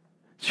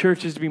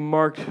 Church is to be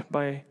marked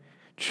by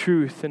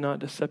truth and not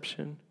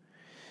deception.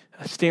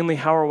 Stanley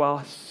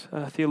Hauerwas,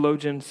 a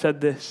theologian,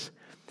 said this: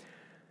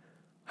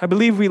 I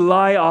believe we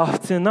lie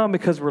often, not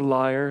because we're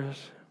liars,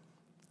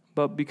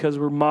 but because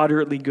we're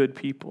moderately good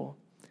people,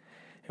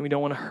 and we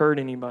don't want to hurt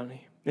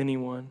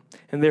anyone.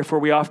 And therefore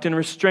we often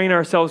restrain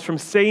ourselves from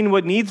saying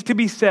what needs to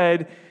be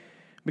said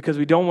because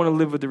we don't want to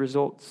live with the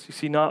results. You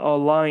see, not all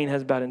lying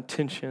has bad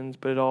intentions,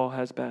 but it all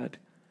has bad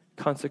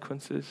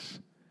consequences.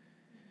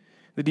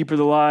 The deeper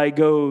the lie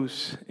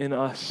goes in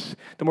us,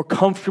 the more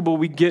comfortable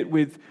we get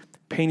with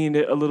painting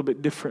it a little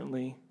bit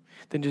differently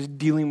than just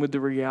dealing with the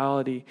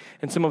reality.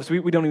 And some of us,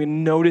 we don't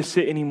even notice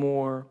it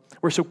anymore.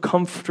 We're so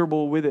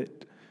comfortable with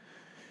it.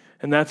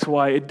 And that's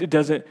why it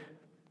doesn't,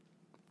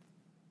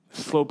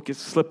 the slope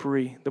gets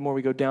slippery the more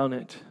we go down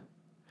it.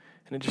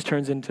 And it just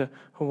turns into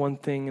one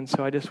thing. And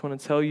so I just want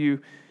to tell you,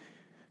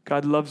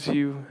 God loves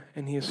you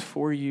and he is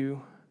for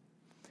you.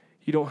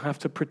 You don't have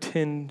to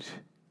pretend.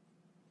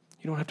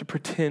 You don't have to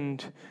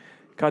pretend.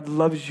 God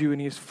loves you and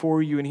he is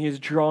for you and he is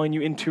drawing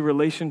you into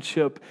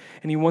relationship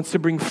and he wants to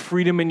bring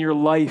freedom in your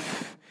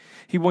life.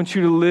 He wants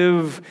you to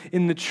live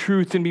in the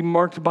truth and be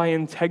marked by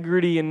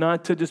integrity and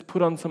not to just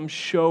put on some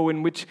show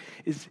in which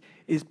is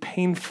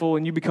painful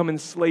and you become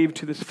enslaved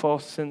to this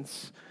false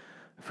sense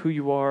of who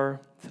you are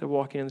instead of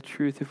walking in the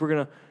truth. If we're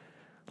going to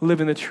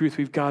live in the truth,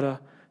 we've got to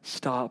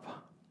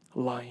stop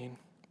lying.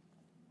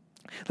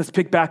 Let's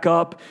pick back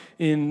up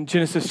in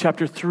Genesis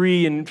chapter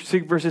 3 and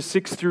verses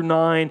 6 through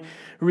 9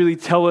 really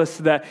tell us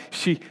that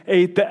she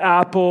ate the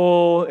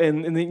apple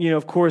and then,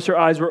 of course, her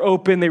eyes were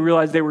open. They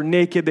realized they were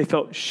naked. They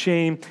felt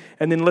shame.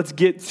 And then let's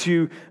get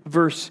to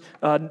verse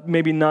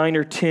maybe 9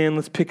 or 10.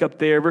 Let's pick up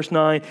there. Verse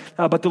 9,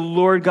 but the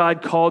Lord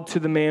God called to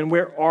the man,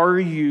 "Where are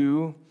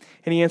you?"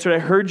 And he answered, "I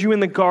heard you in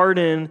the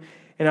garden,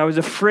 and I was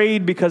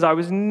afraid because I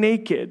was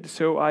naked,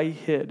 so I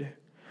hid."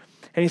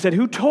 And he said,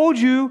 "Who told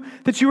you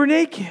that you were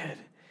naked?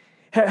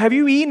 Have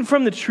you eaten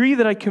from the tree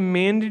that I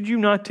commanded you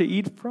not to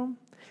eat from?"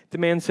 The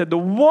man said, "The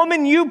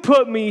woman you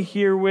put me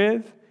here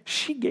with,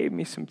 she gave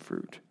me some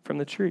fruit from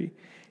the tree,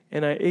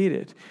 and I ate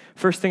it."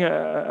 First thing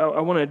I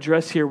want to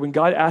address here, when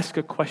God asks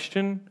a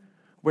question,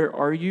 "Where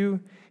are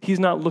you?" He's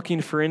not looking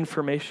for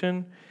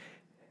information,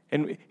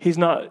 and he's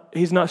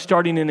not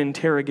starting an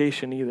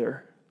interrogation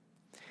either.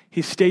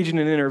 He's staging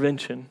an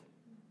intervention.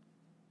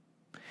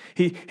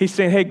 He's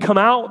saying, "Hey, come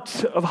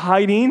out of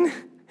hiding.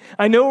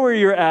 I know where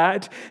you're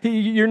at.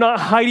 You're not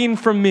hiding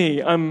from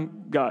me.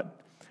 I'm God."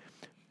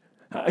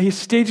 He's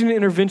staging an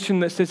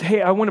intervention that says,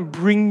 "Hey, I want to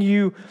bring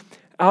you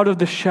out of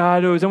the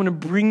shadows. I want to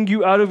bring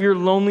you out of your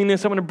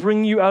loneliness. I want to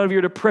bring you out of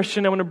your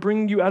depression. I want to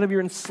bring you out of your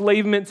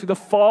enslavement to the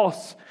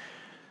false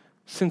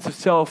sense of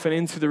self and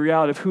into the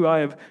reality of who I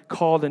have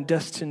called and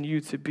destined you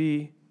to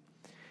be."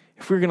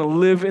 If we're going to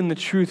live in the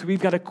truth,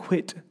 we've got to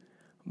quit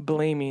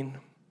blaming.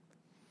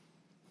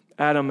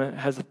 Adam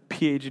has a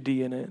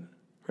PhD in it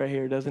right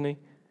here, doesn't he?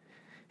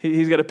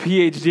 He's got a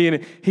PhD in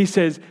it. He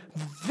says,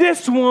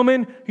 "This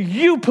woman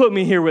you put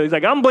me here with." He's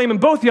like, "I'm blaming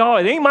both y'all.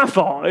 It ain't my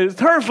fault.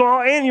 It's her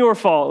fault and your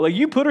fault. Like,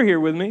 you put her here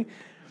with me.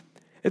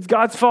 It's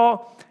God's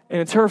fault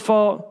and it's her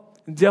fault.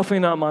 Definitely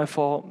not my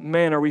fault."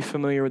 Man, are we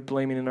familiar with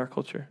blaming in our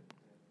culture?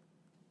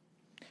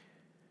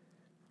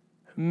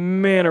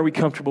 Man, are we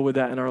comfortable with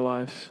that in our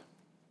lives?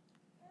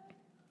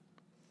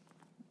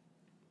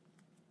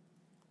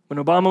 When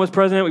Obama was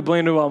president, we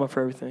blamed Obama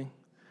for everything.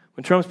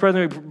 When Trump's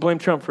president, we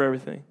blamed Trump for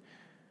everything.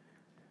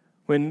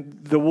 When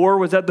the war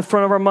was at the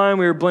front of our mind,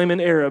 we were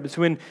blaming Arabs.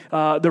 When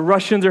the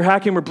Russians are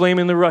hacking, we're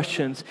blaming the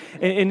Russians.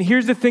 And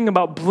here's the thing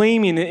about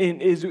blaming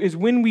is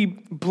when we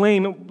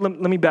blame,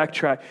 let me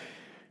backtrack.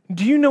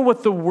 Do you know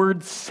what the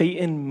word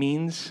Satan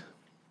means?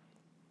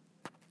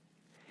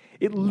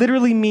 It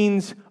literally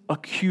means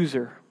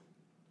accuser.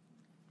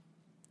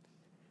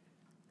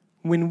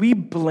 When we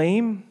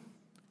blame,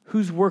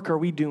 whose work are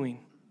we doing?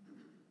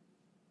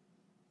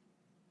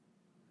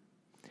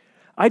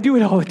 I do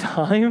it all the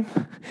time.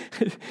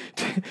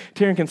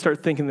 Taryn can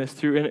start thinking this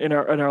through in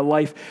our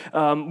life.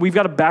 We've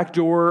got a back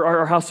door.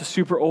 Our house is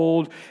super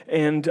old,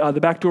 and the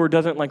back door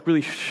doesn't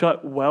really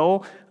shut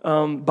well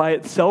by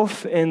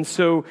itself. And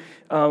so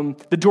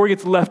the door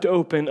gets left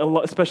open, a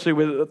lot, especially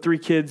with 3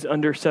 kids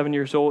under 7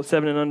 years old,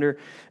 7 and under.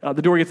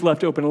 The door gets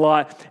left open a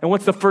lot. And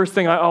what's the first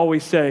thing I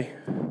always say?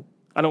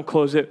 I don't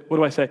close it. What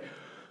do I say?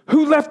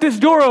 "Who left this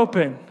door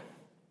open?"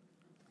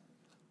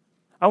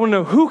 I want to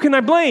know, who can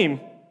I blame?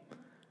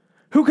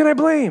 Who can I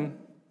blame?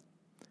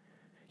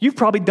 You've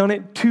probably done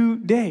it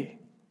today.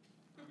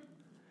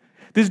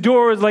 This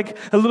door is like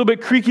a little bit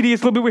creaky,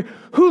 it's a little bit weird.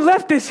 Who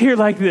left this here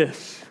like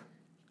this?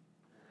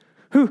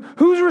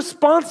 Who's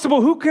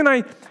responsible? Who can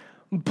I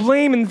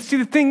blame? And see,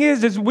 the thing is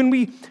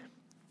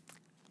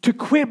to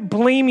quit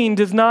blaming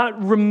does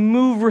not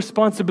remove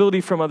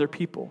responsibility from other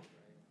people.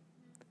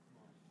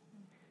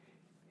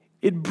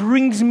 It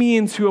brings me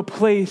into a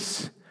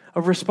place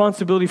of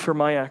responsibility for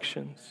my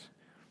actions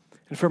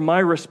and for my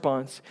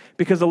response.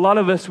 Because a lot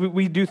of us,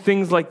 we do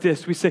things like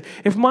this. We say,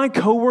 if my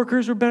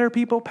coworkers were better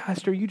people,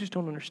 Pastor, you just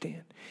don't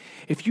understand.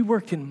 If you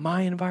worked in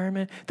my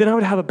environment, then I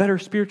would have a better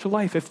spiritual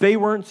life if they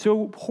weren't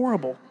so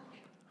horrible.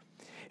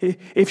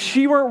 If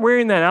she weren't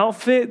wearing that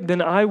outfit,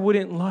 then I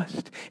wouldn't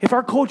lust. If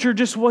our culture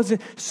just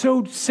wasn't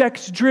so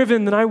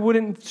sex-driven, then I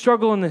wouldn't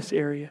struggle in this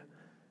area.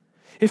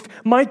 If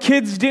my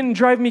kids didn't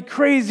drive me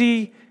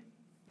crazy,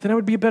 then I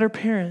would be a better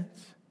parent.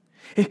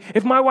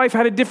 If my wife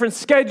had a different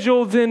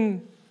schedule,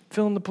 then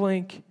fill in the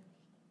blank.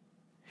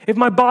 If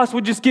my boss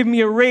would just give me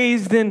a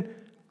raise, then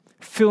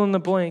fill in the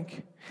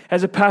blank.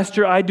 As a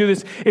pastor, I do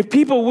this. If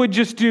people would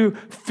just do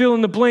fill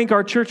in the blank,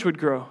 our church would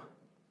grow.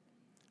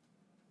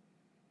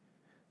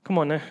 Come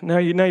on, now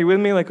you're with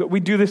me? Like, we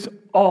do this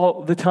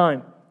all the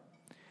time.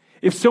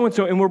 If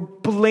so-and-so, and we're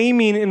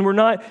blaming, and we're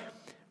not,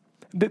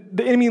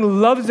 the enemy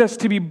loves us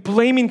to be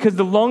blaming, because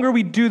the longer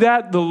we do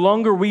that, the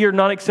longer we are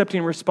not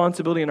accepting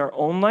responsibility in our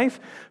own life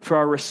for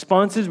our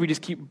responses. We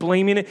just keep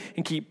blaming it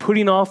and keep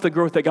putting off the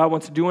growth that God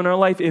wants to do in our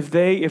life. If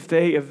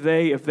they.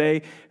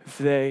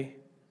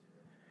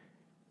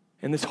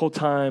 And this whole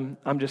time,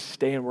 I'm just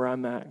staying where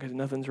I'm at because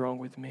nothing's wrong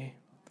with me.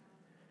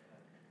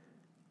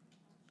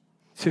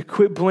 To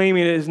quit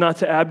blaming is not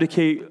to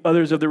abdicate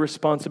others of the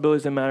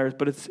responsibilities that matters,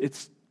 but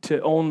it's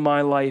to own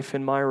my life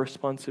and my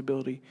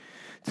responsibility,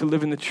 to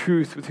live in the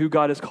truth with who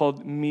God has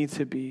called me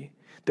to be,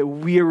 that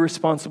we are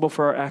responsible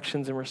for our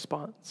actions and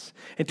response,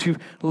 and to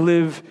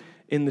live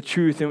in the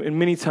truth. And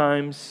many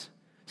times,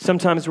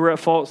 sometimes we're at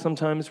fault,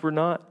 sometimes we're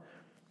not,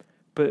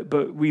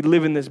 but we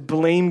live in this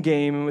blame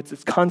game, and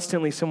it's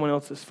constantly someone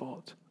else's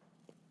fault.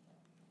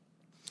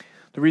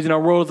 The reason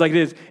our world is like it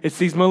is, it's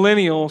these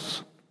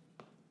millennials.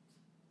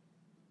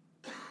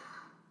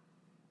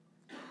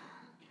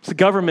 It's the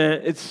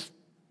government. It's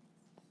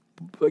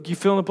like you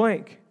fill in the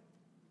blank.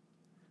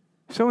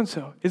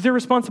 So-and-so. Is there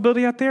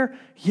responsibility out there?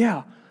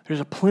 Yeah. There's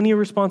a plenty of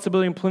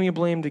responsibility and plenty of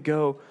blame to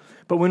go.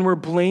 But when we're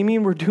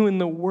blaming, we're doing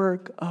the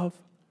work of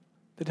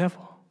the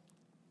devil.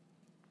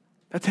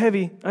 That's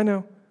heavy, I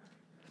know.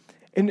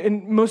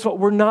 And most of all,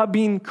 we're not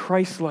being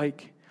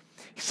Christ-like.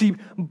 See,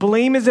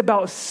 blame is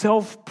about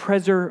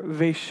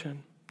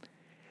self-preservation.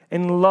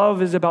 And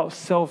love is about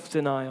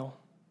self-denial.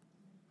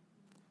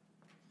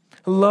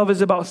 Love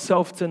is about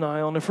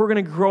self-denial. And if we're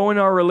going to grow in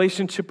our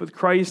relationship with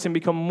Christ and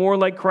become more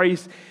like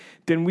Christ,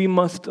 then we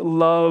must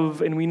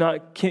love, and we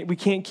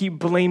can't keep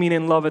blaming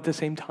and love at the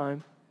same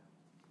time.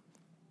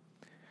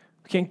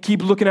 We can't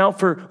keep looking out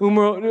for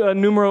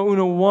numero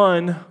uno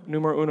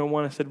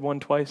one. I said one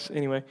twice.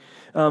 Anyway,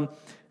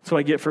 that's what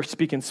I get for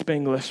speaking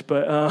Spanglish.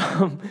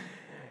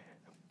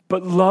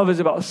 But love is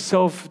about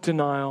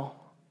self-denial.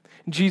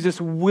 Jesus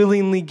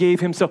willingly gave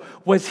himself.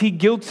 Was he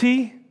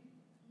guilty?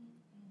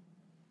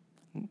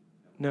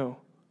 No.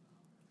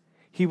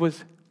 He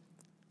was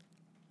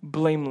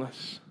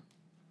blameless.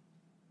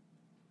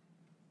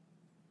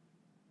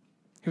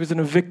 He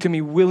wasn't a victim.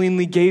 He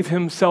willingly gave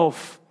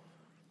himself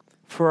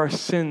for our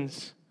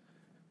sins.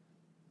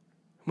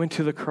 Went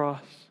to the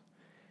cross.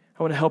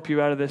 I want to help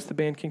you out of this. The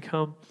band can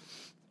come.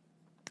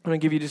 I'm going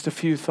to give you just a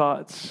few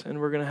thoughts, and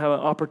we're going to have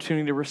an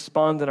opportunity to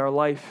respond in our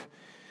life.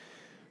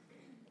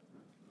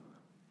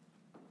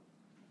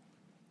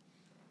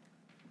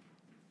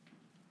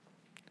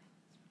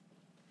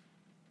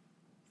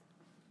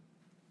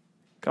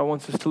 God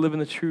wants us to live in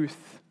the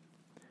truth.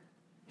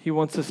 He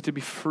wants us to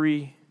be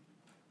free.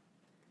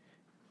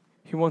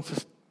 He wants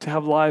us to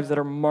have lives that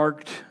are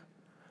marked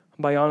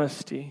by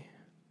honesty.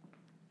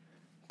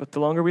 But the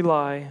longer we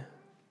lie,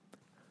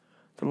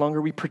 the longer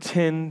we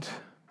pretend,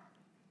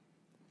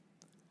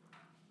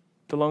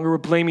 the longer we're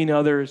blaming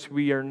others,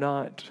 we are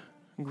not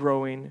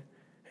growing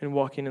and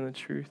walking in the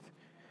truth.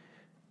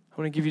 I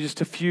want to give you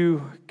just a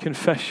few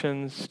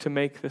confessions to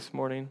make this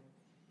morning.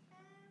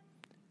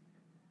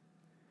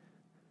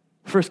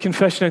 First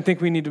confession I think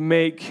we need to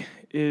make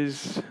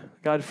is,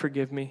 God,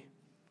 forgive me.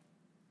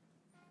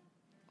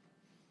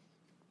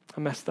 I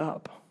messed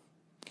up.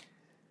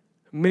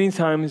 Many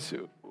times,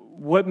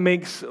 what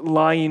makes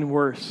lying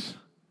worse?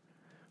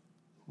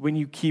 When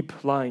you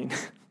keep lying.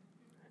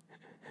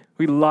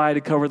 We lie to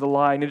cover the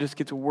lie, and it just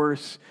gets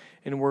worse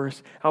and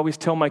worse. I always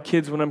tell my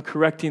kids when I'm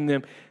correcting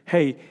them,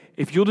 hey,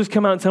 if you'll just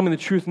come out and tell me the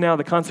truth now,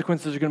 the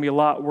consequences are going to be a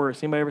lot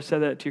worse. Anybody ever said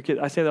that to your kid?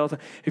 I say that all the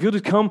time. If you'll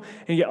just come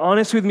and get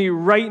honest with me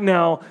right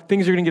now,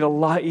 things are going to get a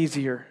lot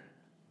easier.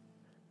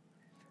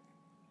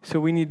 So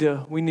we need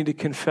to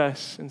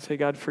confess and say,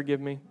 God,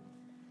 forgive me.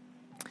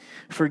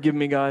 Forgive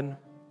me, God.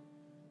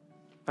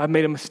 I've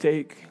made a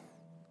mistake.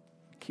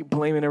 Keep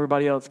blaming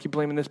everybody else. Keep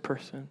blaming this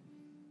person.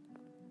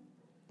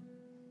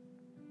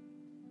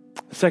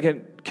 The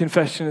second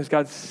confession is,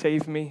 God,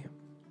 save me.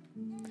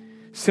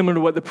 Similar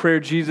to what the prayer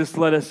Jesus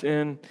led us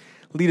in,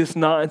 lead us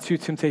not into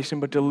temptation,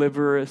 but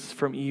deliver us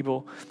from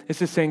evil. It's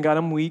just saying, God,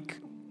 I'm weak.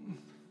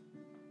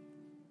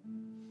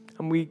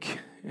 I'm weak,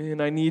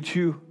 and I need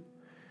you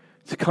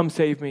to come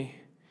save me,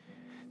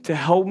 to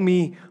help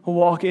me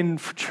walk in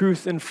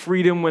truth and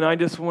freedom when I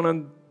just want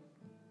to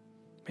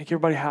make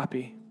everybody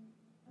happy.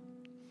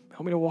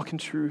 Help me to walk in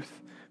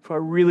truth, for I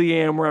really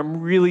am where I'm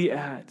really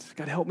at.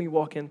 God, help me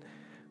walk in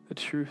the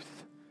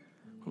truth.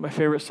 One of my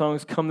favorite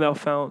songs, Come Thou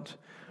Fount,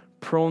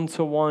 prone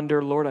to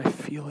wander, Lord, I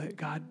feel it.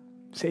 God,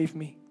 save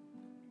me.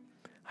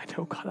 I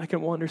know, God, I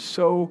can wander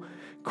so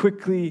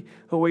quickly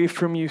away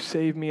from you.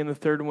 Save me. And the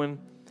third one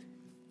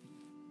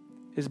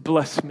is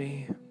bless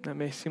me. That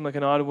may seem like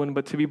an odd one,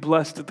 but to be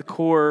blessed at the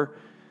core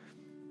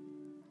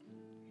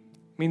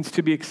means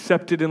to be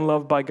accepted and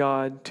loved by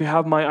God, to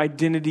have my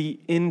identity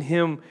in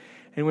him.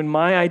 And when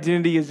my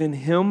identity is in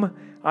him,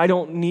 I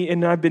don't need,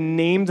 and I've been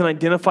named and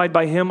identified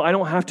by him, I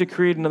don't have to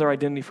create another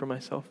identity for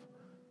myself.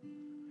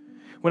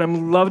 When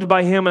I'm loved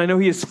by him and I know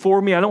he is for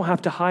me, I don't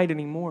have to hide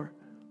anymore.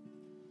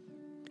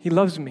 He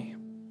loves me.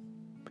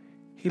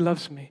 He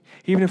loves me.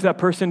 Even if that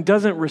person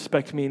doesn't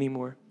respect me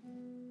anymore,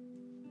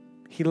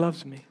 he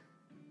loves me.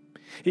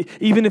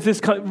 Even if this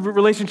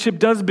relationship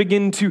does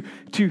begin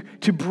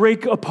to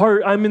break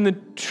apart, I'm in the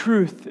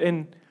truth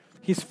and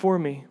he's for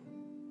me.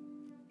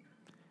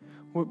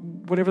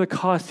 Whatever the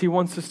cost, he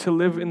wants us to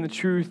live in the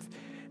truth,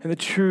 and the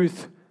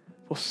truth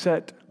will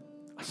set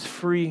us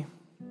free.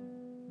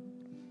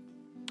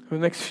 For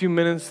the next few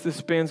minutes,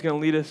 this band's going to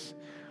lead us.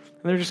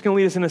 And they're just going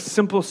to lead us in a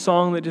simple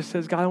song that just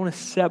says, God, I want to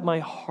set my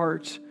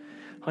heart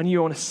on you.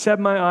 I want to set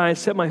my eyes,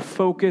 set my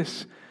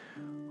focus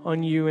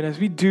on you. And as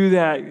we do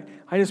that,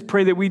 I just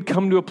pray that we'd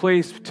come to a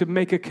place to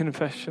make a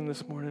confession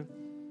this morning.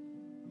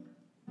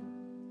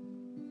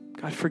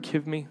 God,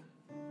 forgive me.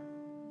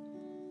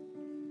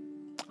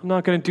 I'm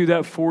not going to do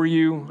that for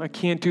you. I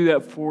can't do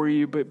that for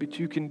you, but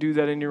you can do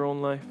that in your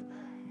own life.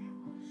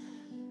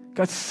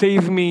 God,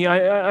 save me.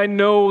 I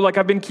know, like,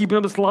 I've been keeping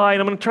up this lie,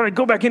 and I'm going to try to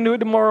go back into it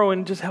tomorrow,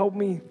 and just help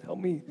me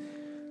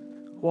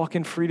walk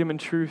in freedom and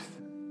truth.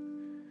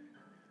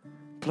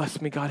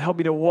 Bless me, God. Help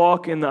me to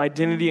walk in the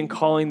identity and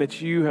calling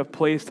that you have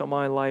placed on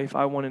my life.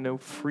 I want to know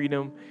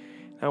freedom.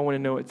 I want to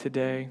know it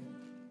today.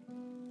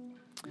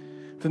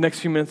 The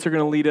next few minutes are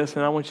going to lead us,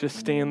 and I want you to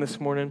stand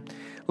this morning.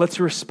 Let's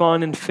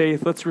respond in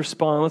faith. Let's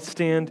respond. Let's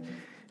stand.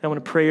 I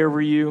want to pray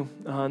over you,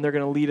 and they're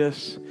going to lead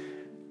us.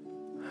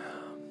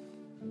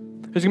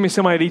 There's going to be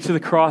somebody at each of the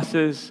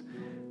crosses.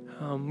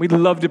 We'd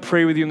love to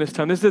pray with you in this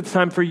time. This is the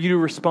time for you to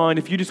respond.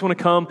 If you just want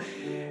to come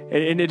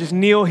and just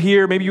kneel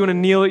here, maybe you want to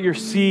kneel at your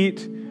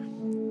seat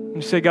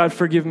and say, God,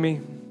 forgive me.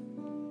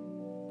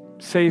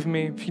 Save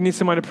me. If you need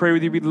somebody to pray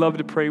with you, we'd love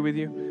to pray with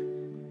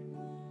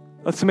you.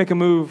 Let's make a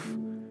move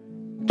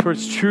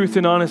towards truth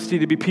and honesty,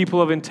 to be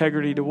people of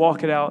integrity, to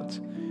walk it out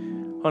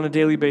on a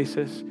daily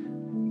basis.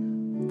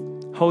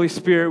 Holy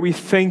Spirit, we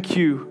thank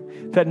you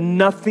that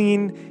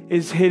nothing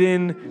is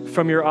hidden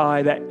from your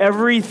eye, that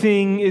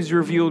everything is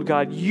revealed,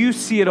 God. You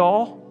see it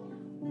all,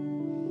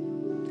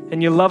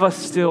 and you love us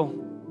still.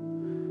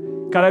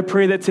 God, I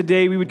pray that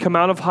today we would come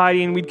out of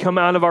hiding, we'd come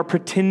out of our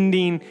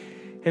pretending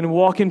and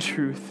walk in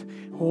truth,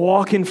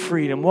 walk in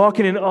freedom, walk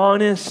in an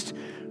honest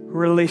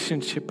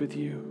relationship with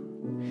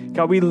you.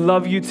 God, we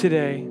love you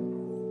today.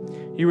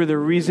 You are the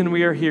reason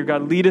we are here.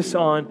 God, lead us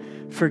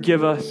on,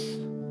 forgive us,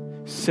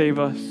 save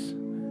us,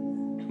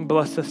 and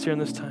bless us during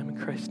this time. In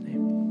Christ's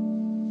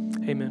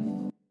name, amen.